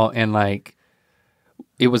horizontal and like,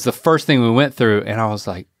 it was the first thing we went through and I was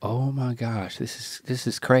like, oh my gosh, this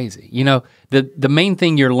is crazy. You know, the main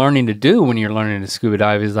thing you're learning to do when you're learning to scuba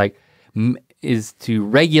dive is like, is to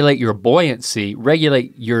regulate your buoyancy,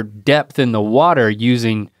 regulate your depth in the water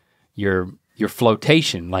using your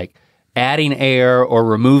flotation, like adding air or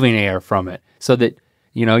removing air from it so that,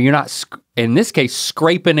 you know, you're not, in this case,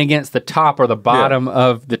 scraping against the top or the bottom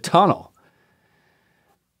of the tunnel.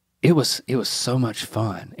 It was so much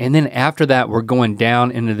fun. And then after that, we're going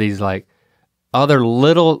down into these like other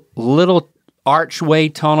little archway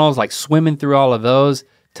tunnels, like swimming through all of those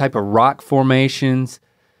type of rock formations.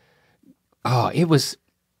 Oh, it was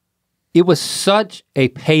such a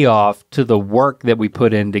payoff to the work that we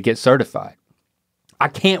put in to get certified. I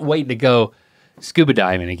can't wait to go scuba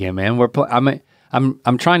diving again, man.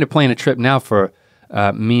 I'm trying to plan a trip now for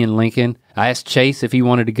me and Lincoln. I asked Chase if he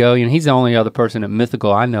wanted to go. You know, he's the only other person at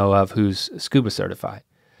Mythical I know of who's scuba certified,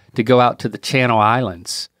 to go out to the Channel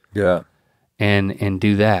Islands. Yeah. And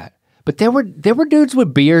do that. But there were dudes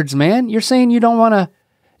with beards, man. You're saying you don't want to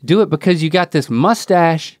do it because you got this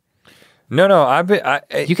mustache. No,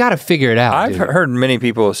 you got to figure it out. I've heard many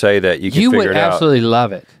people say that you can figure it out. You would absolutely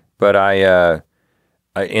love it. But I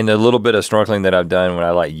in the little bit of snorkeling that I've done, when I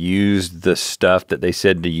like used the stuff that they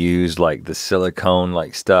said to use, like the silicone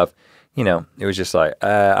like stuff, you know, it was just like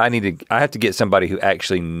I have to get somebody who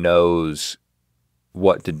actually knows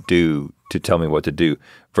what to do to tell me what to do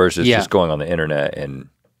versus just going on the internet and,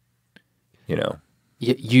 you know.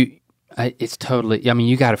 It's totally, I mean,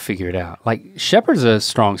 you got to figure it out. Like Shepard's a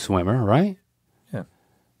strong swimmer, right? Yeah.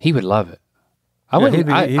 He would love it. He'd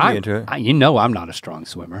be into it. You know I'm not a strong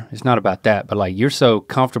swimmer. It's not about that, but like you're so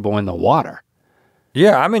comfortable in the water.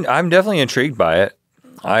 Yeah, I mean, I'm definitely intrigued by it.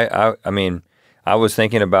 I mean, I was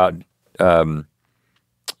thinking about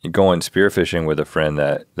going spearfishing with a friend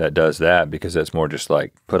that does that, because that's more just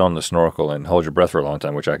like put on the snorkel and hold your breath for a long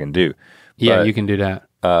time, which I can do. Yeah, But, you can do that.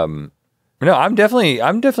 No, I'm definitely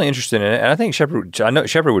interested in it, and I think I know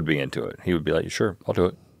Shepard would be into it. He would be like, "Sure, I'll do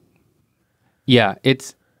it." Yeah,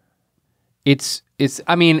 it's.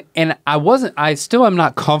 I mean, and I still am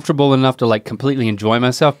not comfortable enough to like completely enjoy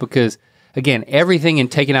myself, because again, everything in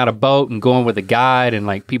taking out a boat and going with a guide and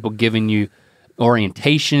like people giving you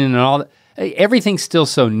orientation and all that, everything's still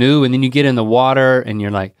so new. And then you get in the water and you're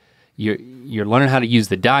like, you're learning how to use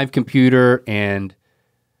the dive computer and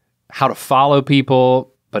how to follow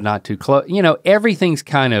people, but not too close. You know, everything's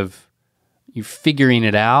kind of, you're figuring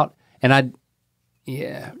it out. And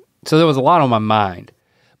so there was a lot on my mind,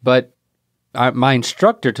 but my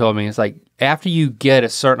instructor told me, it's like, after you get a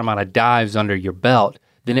certain amount of dives under your belt,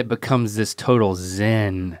 then it becomes this total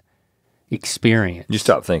Zen experience. You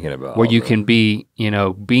stop thinking about where you can be,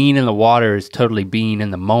 being in the water is totally being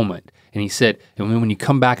in the moment. And he said, and when you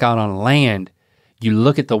come back out on land, you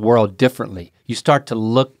look at the world differently. You start to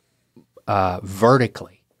look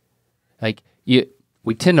vertically. Like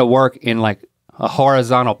we tend to work in like a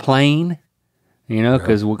horizontal plane,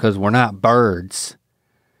 because we're not birds.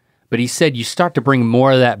 But he said you start to bring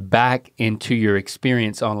more of that back into your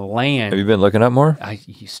experience on land. Have you been looking up more?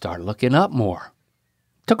 You start looking up more.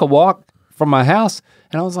 Took a walk from my house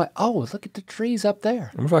and I was like, oh, look at the trees up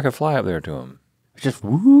there. I wonder if I could fly up there to them. Just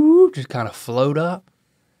kind of float up.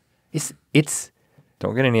 It's.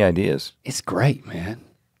 Don't get any ideas. It's great, man.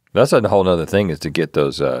 That's a whole nother thing, is to get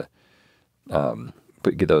those the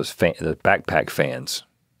backpack fans.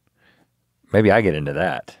 Maybe I get into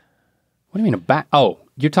that. What do you mean oh,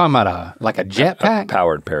 you're talking about a jetpack? A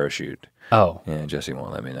powered parachute. Oh. Yeah, Jessie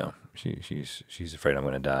won't let me know. She's afraid I'm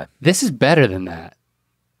gonna die. This is better than that.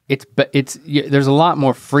 There's a lot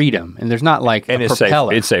more freedom, and there's not like a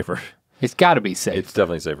propeller. It's safer. It's gotta be safe. It's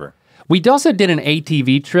definitely safer. We also did an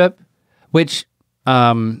ATV trip, which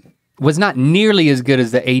was not nearly as good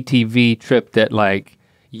as the ATV trip that like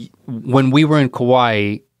when we were in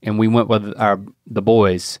Kauai and we went with the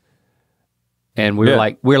boys. And we were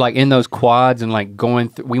like in those quads and like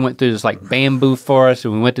we went through this like bamboo forest,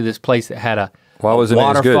 and we went to this place that had a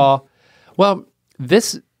waterfall. Well,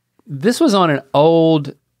 this was on an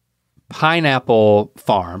old pineapple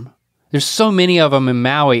farm. There's so many of them in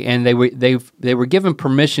Maui, and they were given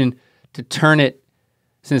permission to turn it,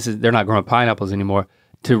 since they're not growing pineapples anymore,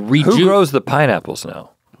 to rejuvenate. Who grows the pineapples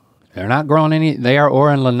now? They're not growing any. They are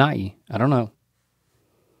or in Lanai. I don't know.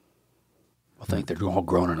 I think they're all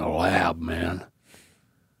grown in a lab, man.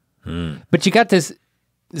 But you got this,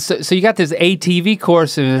 so you got this ATV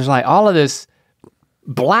course, and there's like all of this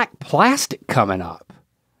black plastic coming up.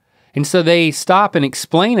 And so they stop and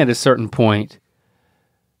explain at a certain point,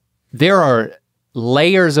 there are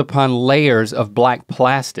layers upon layers of black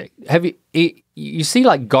plastic. Have you see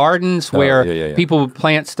like gardens where people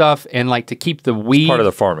plant stuff, and like to keep the weeds, part of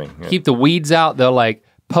the farming. Yeah. Keep the weeds out, they'll like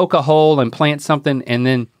poke a hole and plant something, and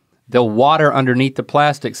then they'll water underneath the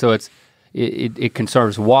plastic, so it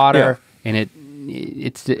conserves water, and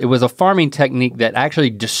it was a farming technique that actually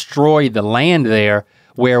destroyed the land there,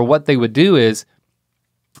 where what they would do is,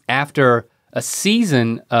 after a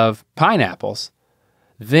season of pineapples,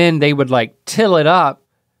 then they would like till it up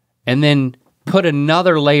and then put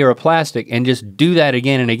another layer of plastic and just do that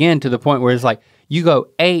again and again, to the point where it's like you go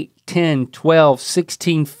 8, 10, 12,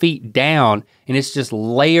 16 feet down, and it's just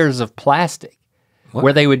layers of plastic. What?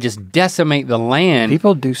 Where they would just decimate the land.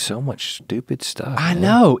 People do so much stupid stuff. I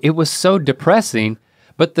know, it was so depressing.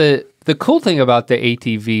 But the cool thing about the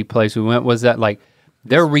ATV place we went was that like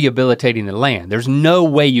they're rehabilitating the land. There's no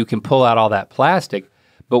way you can pull out all that plastic,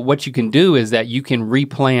 but what you can do is that you can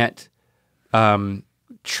replant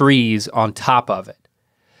trees on top of it.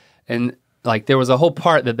 And like there was a whole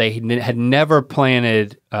part that they had never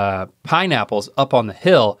planted pineapples up on the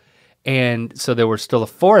hill, and so there was still a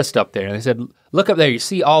forest up there. And they said, look up there, you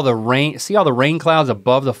see all the rain clouds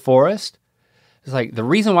above the forest? It's like the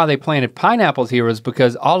reason why they planted pineapples here was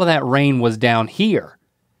because all of that rain was down here.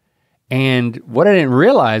 And what I didn't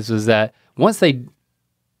realize was that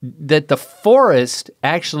that the forest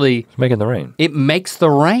actually it's making the rain. It makes the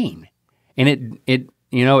rain, and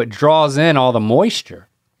it draws in all the moisture.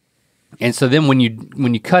 And so then when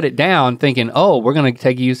you cut it down, thinking, oh, we're going to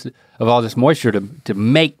take use of all this moisture to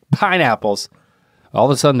make pineapples, all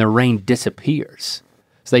of a sudden the rain disappears.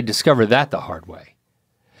 So they discovered that the hard way.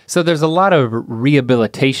 So there's a lot of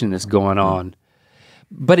rehabilitation that's going on,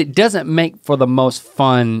 but it doesn't make for the most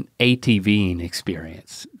fun ATVing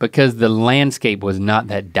experience because the landscape was not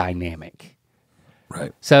that dynamic.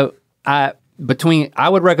 Right. So I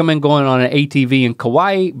would recommend going on an ATV in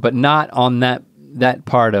Kauai, but not on that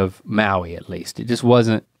part of Maui at least. It just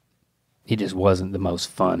wasn't the most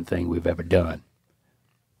fun thing we've ever done.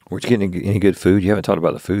 Where'd you get any good food? You haven't talked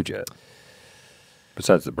about the food yet.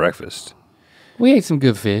 Besides the breakfast. We ate some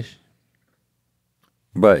good fish.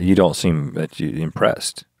 But you don't seem that you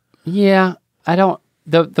impressed. Yeah, I don't.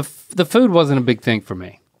 The food wasn't a big thing for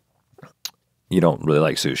me. You don't really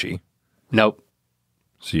like sushi. Nope.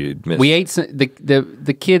 So you missed. We ate some,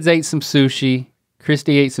 the kids ate some sushi.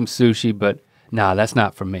 Christy ate some sushi, but nah, that's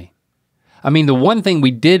not for me. I mean, the one thing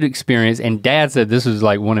we did experience, and Dad said this was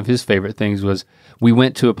like one of his favorite things, was we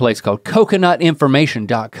went to a place called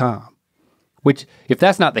coconutinformation.com, which, if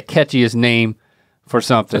that's not the catchiest name for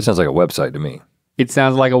something. That sounds like a website to me. It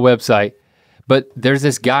sounds like a website, but there's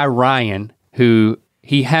this guy, Ryan, who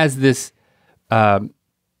he has this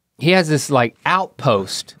like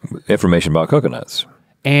outpost. Information about coconuts.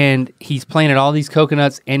 And he's planted all these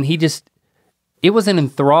coconuts, and it was an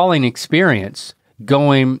enthralling experience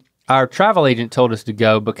going. Our travel agent told us to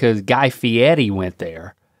go because Guy Fieri went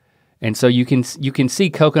there. And so you can see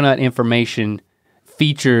coconut information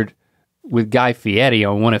featured with Guy Fieri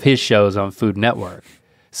on one of his shows on Food Network.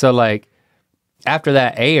 So like after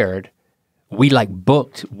that aired, we like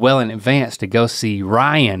booked well in advance to go see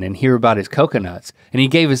Ryan and hear about his coconuts. And he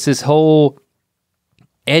gave us this whole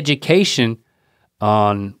education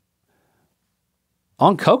on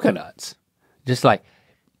coconuts. Just like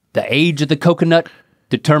the age of the coconut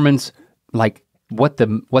determines like what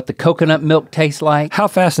the coconut milk tastes like. How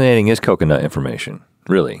fascinating is coconut information?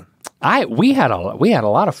 Really? We had a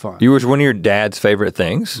lot of fun. It was one of your dad's favorite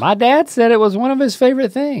things? My dad said it was one of his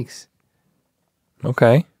favorite things.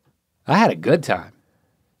 Okay. I had a good time.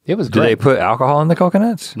 It was Did great. they put alcohol in the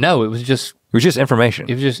coconuts? No, it was just information.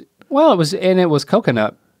 it was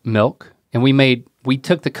coconut milk, and we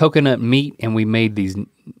took the coconut meat and we made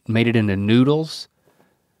it into noodles.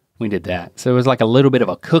 We did that. So it was like a little bit of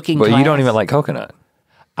a cooking class. But you don't even like coconut.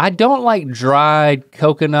 I don't like dried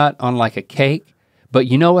coconut on like a cake, but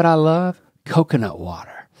you know what I love? Coconut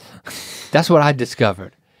water. That's what I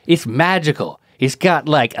discovered. It's magical. It's got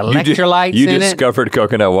like electrolytes in it. You discovered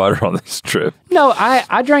coconut water on this trip. No,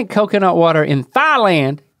 I drank coconut water in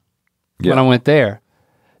Thailand when I went there.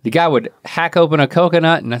 The guy would hack open a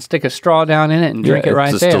coconut and I'd stick a straw down in it and drink it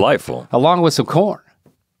right there. It's delightful. Along with some corn.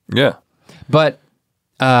 Yeah. But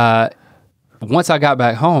once I got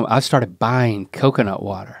back home, I started buying coconut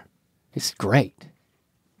water. It's great.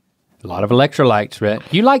 A lot of electrolytes,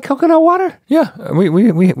 Rhett. You like coconut water? Yeah,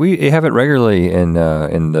 we have it regularly in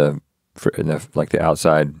the like the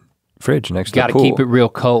outside fridge next to the pool. Got to keep it real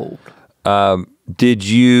cold. Did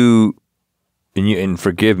you? And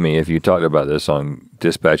forgive me if you talked about this on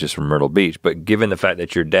Dispatches from Myrtle Beach, but given the fact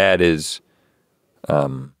that your dad is,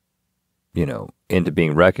 into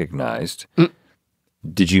being recognized.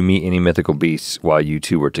 Did you meet any mythical beasts while you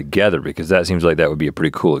two were together? Because that seems like that would be a pretty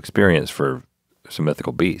cool experience for some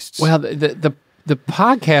mythical beasts. Well, the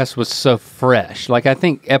podcast was so fresh. Like I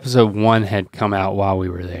think episode 1 had come out while we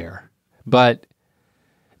were there. But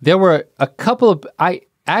there were a couple of, I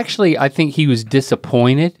think he was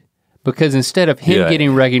disappointed because instead of him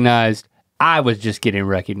getting recognized, I was just getting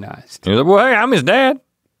recognized. He was like, well, hey, I'm his dad.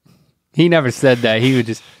 He never said that. He would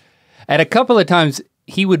just, at a couple of times,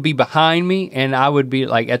 he would be behind me and I would be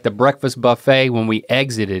like at the breakfast buffet when we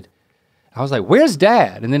exited. I was like, where's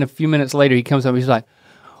Dad? And then a few minutes later he comes up and he's like,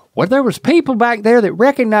 well, there was people back there that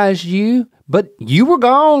recognized you, but you were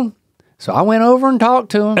gone. So I went over and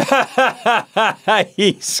talked to him.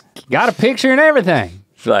 He's got a picture and everything.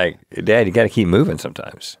 It's like, Dad, you got to keep moving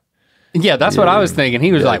sometimes. Yeah, that's what I was thinking.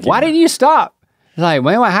 He was like, why didn't you stop? Like,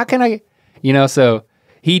 well, how can I, so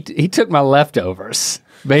he took my leftovers,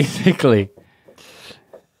 basically.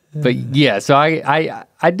 But yeah, so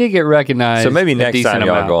I did get recognized. So maybe next time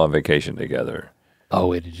y'all go on vacation together.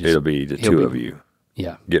 Oh, it'll be the two of you.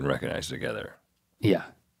 Yeah. Getting recognized together. Yeah.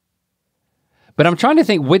 But I'm trying to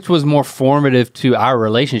think which was more formative to our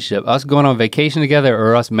relationship, us going on vacation together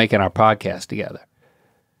or us making our podcast together.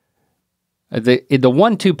 The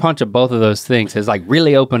 1-2 punch of both of those things has like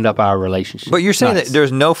really opened up our relationship. But you're saying that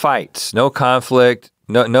there's no fights, no conflict,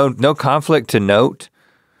 no conflict to note,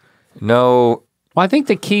 no. Well, I think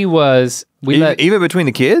the key was even between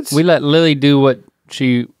the kids? We let Lily do what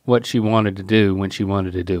she wanted to do when she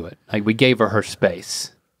wanted to do it. Like we gave her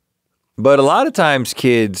space. But a lot of times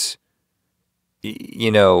kids,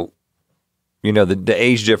 the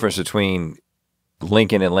age difference between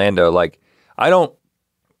Lincoln and Lando, like I don't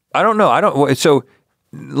know. So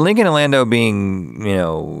Lincoln and Lando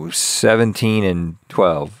being, 17 and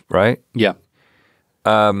 12, right? Yeah.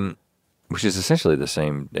 which is essentially the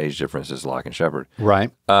same age difference as Locke and Shepard. Right.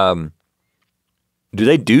 Do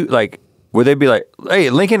they do like? Would they be like, hey,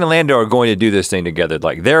 Lincoln and Lando are going to do this thing together?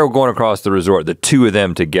 Like they're going across the resort, the two of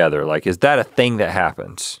them together. Like, is that a thing that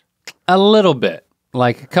happens? A little bit.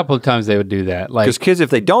 Like a couple of times they would do that. Like, because kids, if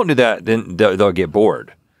they don't do that, then they'll get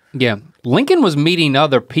bored. Yeah. Lincoln was meeting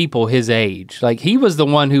other people his age. Like he was the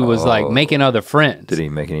one who was like making other friends. Did he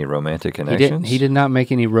make any romantic connections? He did not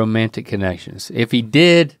make any romantic connections. If he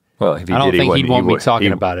did, well, if he I don't did, think he'd want me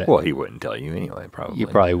talking about it. Well, he wouldn't tell you anyway, probably. You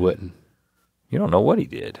probably wouldn't. You don't know what he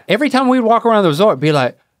did. Every time we'd walk around the resort, be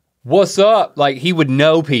like, what's up? Like he would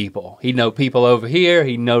know people. He'd know people over here.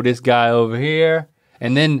 He'd know this guy over here.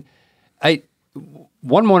 And then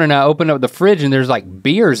one morning I opened up the fridge and there's like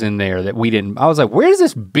beers in there that we didn't. I was like, where does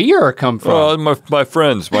this beer come from? Oh, my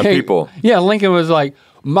friends, my people. Yeah, Lincoln was like,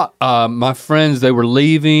 my friends, they were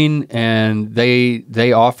leaving and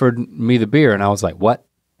they offered me the beer. And I was like, what?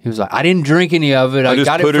 He was like, I didn't drink any of it. I just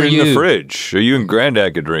got put it for it in you. the fridge so you and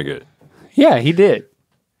Granddad could drink it. Yeah, he did.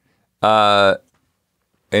 And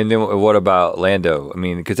then what about Lando? I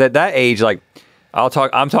mean, because at that age, like, I'm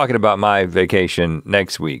talking about my vacation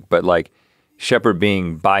next week, but like Shepard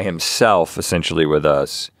being by himself essentially with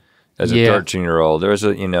us as a 13-year-old, there's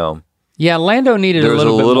a, Yeah, Lando needed there a was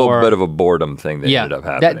little bit more. bit of a boredom thing that ended up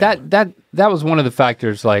happening. That was one of the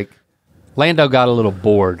factors. Like, Lando got a little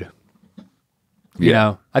bored. You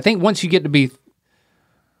know, I think once you get to be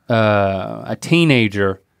a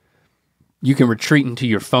teenager, you can retreat into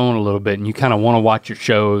your phone a little bit and you kind of want to watch your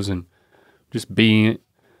shows and just be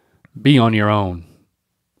on your own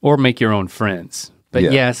or make your own friends. But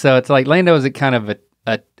yeah, so it's like Lando was at kind of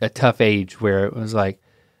a tough age where it was like,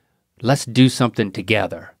 let's do something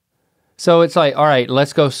together. So it's like, all right,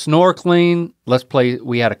 let's go snorkeling. Let's play.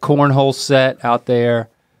 We had a cornhole set out there.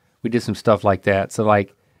 We did some stuff like that. So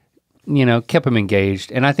like, kept him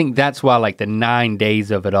engaged. And I think that's why like the 9 days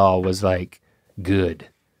of it all was like good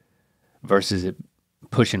versus it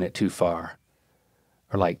pushing it too far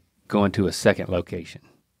or like going to a second location.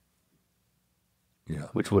 Yeah.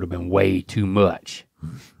 Which would have been way too much.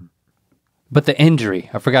 But the injury,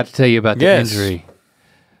 I forgot to tell you about the injury.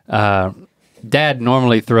 Dad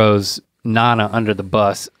normally throws Nana under the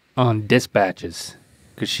bus on dispatches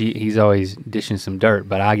because he's always dishing some dirt,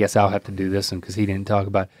 but I guess I'll have to do this one because he didn't talk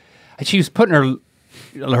about it. And she was putting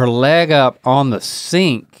her leg up on the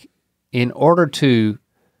sink in order to,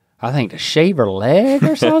 I think, to shave her leg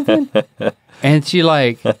or something. And she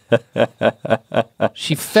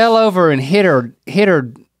she fell over and hit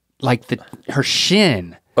her like her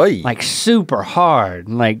shin, like super hard,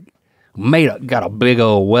 and like got a big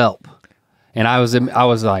old whelp. And I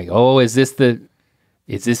was like, oh, is this it?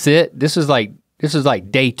 This is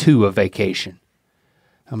like day 2 of vacation.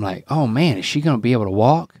 I'm like, oh man, is she gonna be able to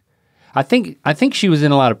walk? I think she was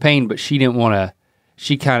in a lot of pain, but she didn't want to.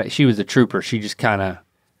 She was a trooper. She just kind of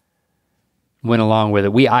went along with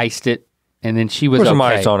it. We iced it, and then she was okay. Put some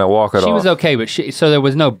ice on it, walk it off. She was okay, but so there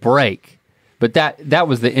was no break. But that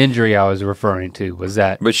was the injury I was referring to. Was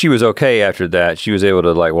that? But she was okay after that. She was able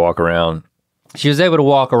to like walk around. She was able to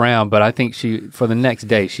walk around, but I think for the next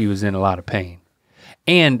day she was in a lot of pain.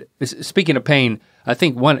 And speaking of pain, I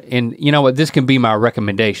think and you know what, this can be my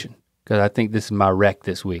recommendation because I think this is my rec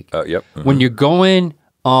this week. Yep. Mm-hmm. When you're going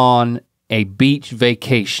on a beach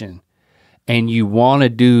vacation and you want to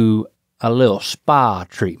do a little spa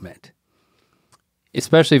treatment,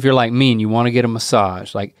 especially if you're like me and you want to get a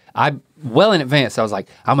massage. Like well in advance, I was like,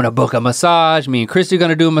 I'm gonna book a massage. Me and Christy are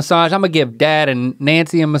gonna do a massage. I'm gonna give Dad and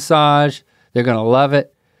Nancy a massage. They're gonna love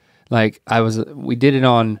it. Like we did it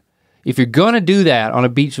on, if you're gonna do that on a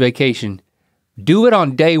beach vacation, do it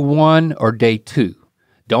on day 1 or day 2.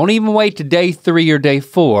 Don't even wait to day 3 or day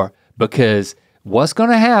 4 because what's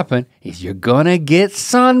gonna happen is you're gonna get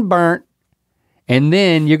sunburnt and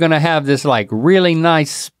then you're gonna have this like really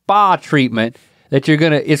nice spa treatment that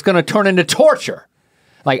it's gonna turn into torture.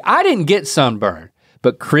 Like I didn't get sunburned,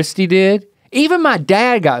 but Christy did. Even my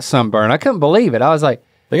dad got sunburned. I couldn't believe it. I was like,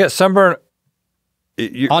 they got sunburned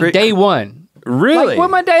on day 1. Really? Like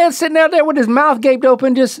when my dad's sitting out there with his mouth gaped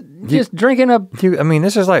open, just drinking a. I mean,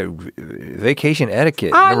 this is like vacation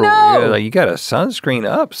etiquette. I know. Like you got a sunscreen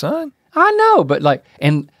up, son. I know, but like,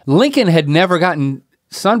 and Lincoln had never gotten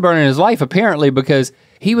sunburn in his life apparently because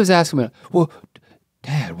he was asking me, well,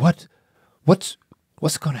 Dad, what's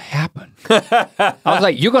going to happen? I was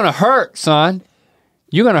like, you're going to hurt, son.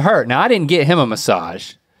 You're going to hurt. Now I didn't get him a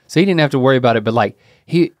massage, so he didn't have to worry about it. But like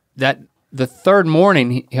the third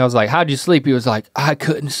morning, he was like, how'd you sleep? He was like, I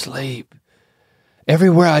couldn't sleep.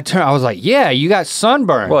 Everywhere I turned, I was like, yeah, you got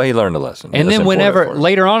sunburned. Well, he learned a lesson. And then whenever,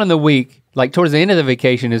 later on in the week, like towards the end of the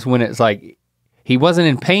vacation is when it's like, he wasn't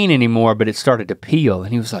in pain anymore, but it started to peel.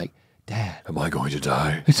 And he was like, Dad. Am I going to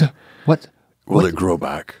die? It's a, what? Will it grow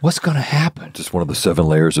back? What's going to happen? Just one of the 7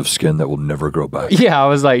 layers of skin that will never grow back. Yeah, I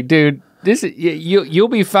was like, dude, this is, you'll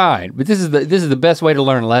be fine. But this is the best way to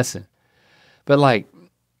learn a lesson. But like,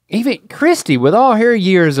 even Christy, with all her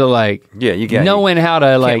years of like, knowing how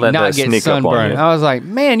to like not get sunburned, I was like,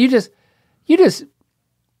 man, you just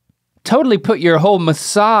totally put your whole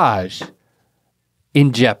massage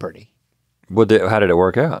in jeopardy. How did it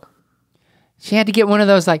work out? She had to get one of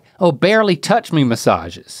those like, barely touch me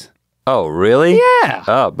massages. Oh, really? Yeah.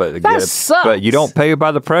 Oh, but that sucks. But you don't pay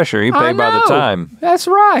by the pressure, you pay by the time. That's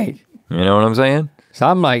right. You know what I'm saying? So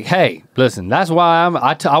I'm like, hey, listen, that's why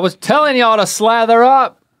I was telling y'all to slather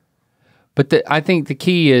up. But I think the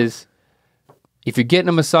key is, if you're getting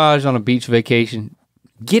a massage on a beach vacation,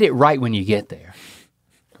 get it right when you get there.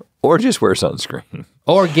 Or just wear sunscreen.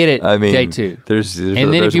 Or get it day 2. There's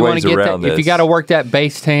and then if you want to get that, if you got to work that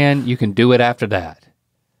base tan, you can do it after that.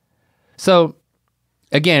 So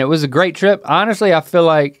again, it was a great trip. Honestly, I feel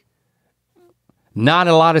like not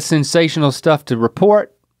a lot of sensational stuff to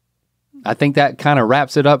report. I think that kind of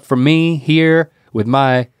wraps it up for me here with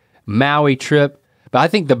my Maui trip. But I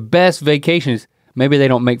think the best vacations, maybe they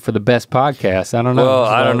don't make for the best podcast. I don't know. Well,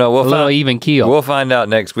 I don't know. We'll find even keel. We'll find out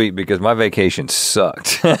next week because my vacation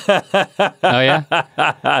sucked. Oh yeah?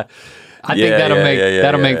 I think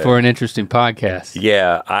that'll make for an interesting podcast.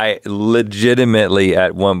 Yeah, I legitimately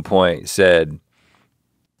at one point said,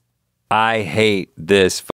 I hate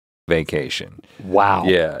this vacation. Wow.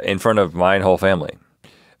 Yeah, in front of my whole family.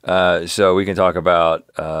 So we can talk about.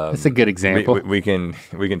 That's a good example. We can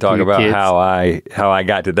talk about how I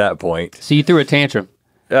got to that point. So you threw a tantrum.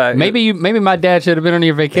 Maybe my dad should have been on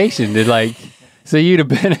your vacation. So you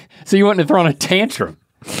wouldn't have thrown a tantrum.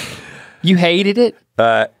 You hated it?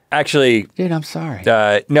 Actually, dude, I'm sorry.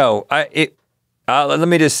 No, let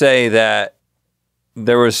me just say that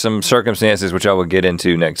there was some circumstances which I will get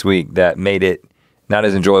into next week that made it not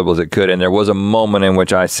as enjoyable as it could, and there was a moment in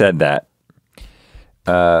which I said that.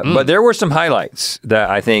 But there were some highlights that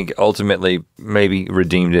I think ultimately maybe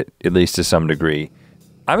redeemed it, at least to some degree.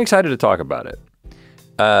 I'm excited to talk about it.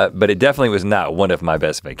 But it definitely was not one of my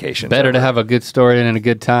best vacations. Better ever. to have a good story than a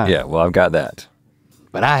good time. Yeah, well, I've got that.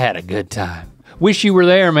 But I had a good time. Wish you were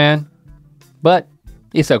there, man. But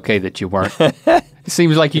it's okay that you weren't. It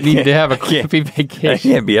seems like you needed to have a crappy vacation. I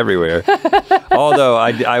can't be everywhere. Although,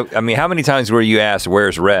 I mean, how many times were you asked,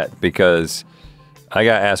 where's Rhett? Because I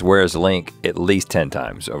got asked, where's Link at least 10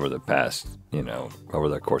 times over the past, over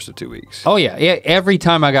the course of 2 weeks. Oh yeah, every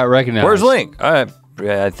time I got recognized. Where's Link?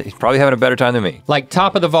 He's probably having a better time than me. Like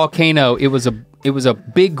top of the volcano, it was a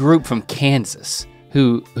big group from Kansas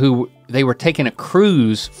who they were taking a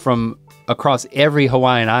cruise from across every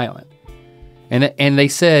Hawaiian island. And they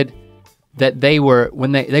said that they were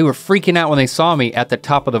freaking out when they saw me at the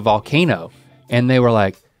top of the volcano, and they were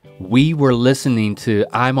like, we were listening to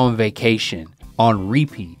I'm on Vacation on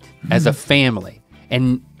repeat as a family,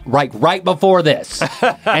 and right before this,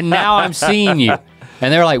 and now I'm seeing you.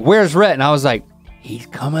 And they're like, where's Rhett? And I was like, he's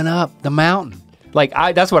coming up the mountain. Like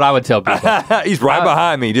that's what I would tell people. He's right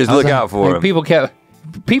behind me, just look out for him.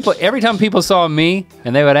 People every time people saw me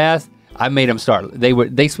and they would ask, I made them start.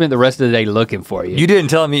 They spent the rest of the day looking for you. You didn't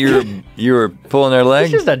tell me you were pulling their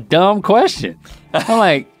legs? It's just a dumb question. I'm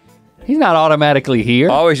like, he's not automatically here.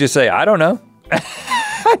 I always just say, I don't know.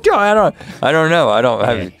 I don't know. I don't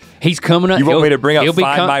have. He's coming up. You want me to bring up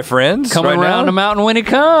Find My Friends? Coming right around now? the mountain when it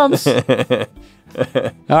comes. All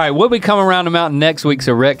right, we'll be coming around the mountain next week,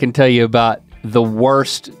 so Rhett can tell you about the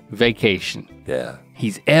worst vacation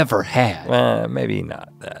he's ever had. Maybe not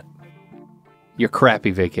that. Your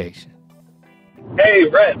crappy vacation. Hey,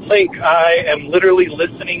 Rhett, Link, I am literally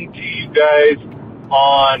listening to you guys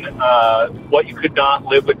on what you could not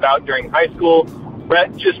live without during high school.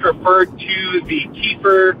 Rhett just referred to the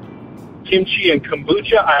kefir, kimchi, and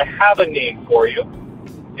kombucha. I have a name for you.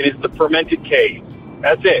 It is the fermented caves.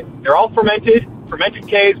 That's it. They're all fermented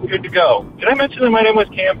caves, good to go. Did I mention that my name was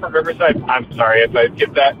Cam from Riverside? I'm sorry if I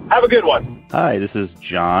skipped that. Have a good one. Hi, this is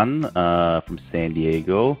John from San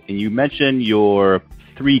Diego. And you mentioned your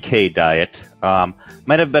 3K diet.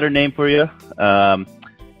 Might have a better name for you.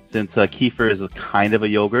 Since kefir is kind of a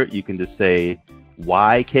yogurt, you can just say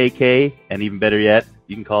YKK, and even better yet,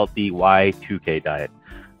 you can call it the Y2K diet.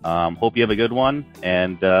 Hope you have a good one,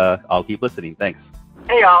 and I'll keep listening. Thanks.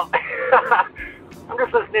 Hey, y'all. I'm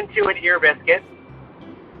just listening to an ear biscuit,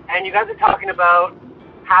 and you guys are talking about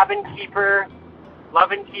having kefir,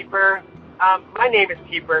 loving kefir. My name is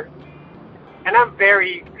Keeper, and I'm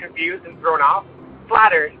very confused and thrown off.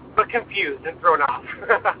 Flattered, but confused and thrown off.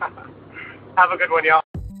 Have a good one, y'all.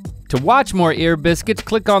 To watch more Ear Biscuits,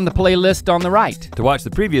 click on the playlist on the right. To watch the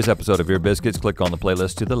previous episode of Ear Biscuits, click on the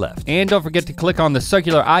playlist to the left. And don't forget to click on the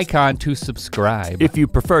circular icon to subscribe. If you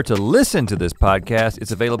prefer to listen to this podcast,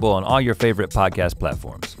 it's available on all your favorite podcast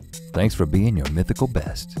platforms. Thanks for being your mythical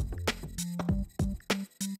best.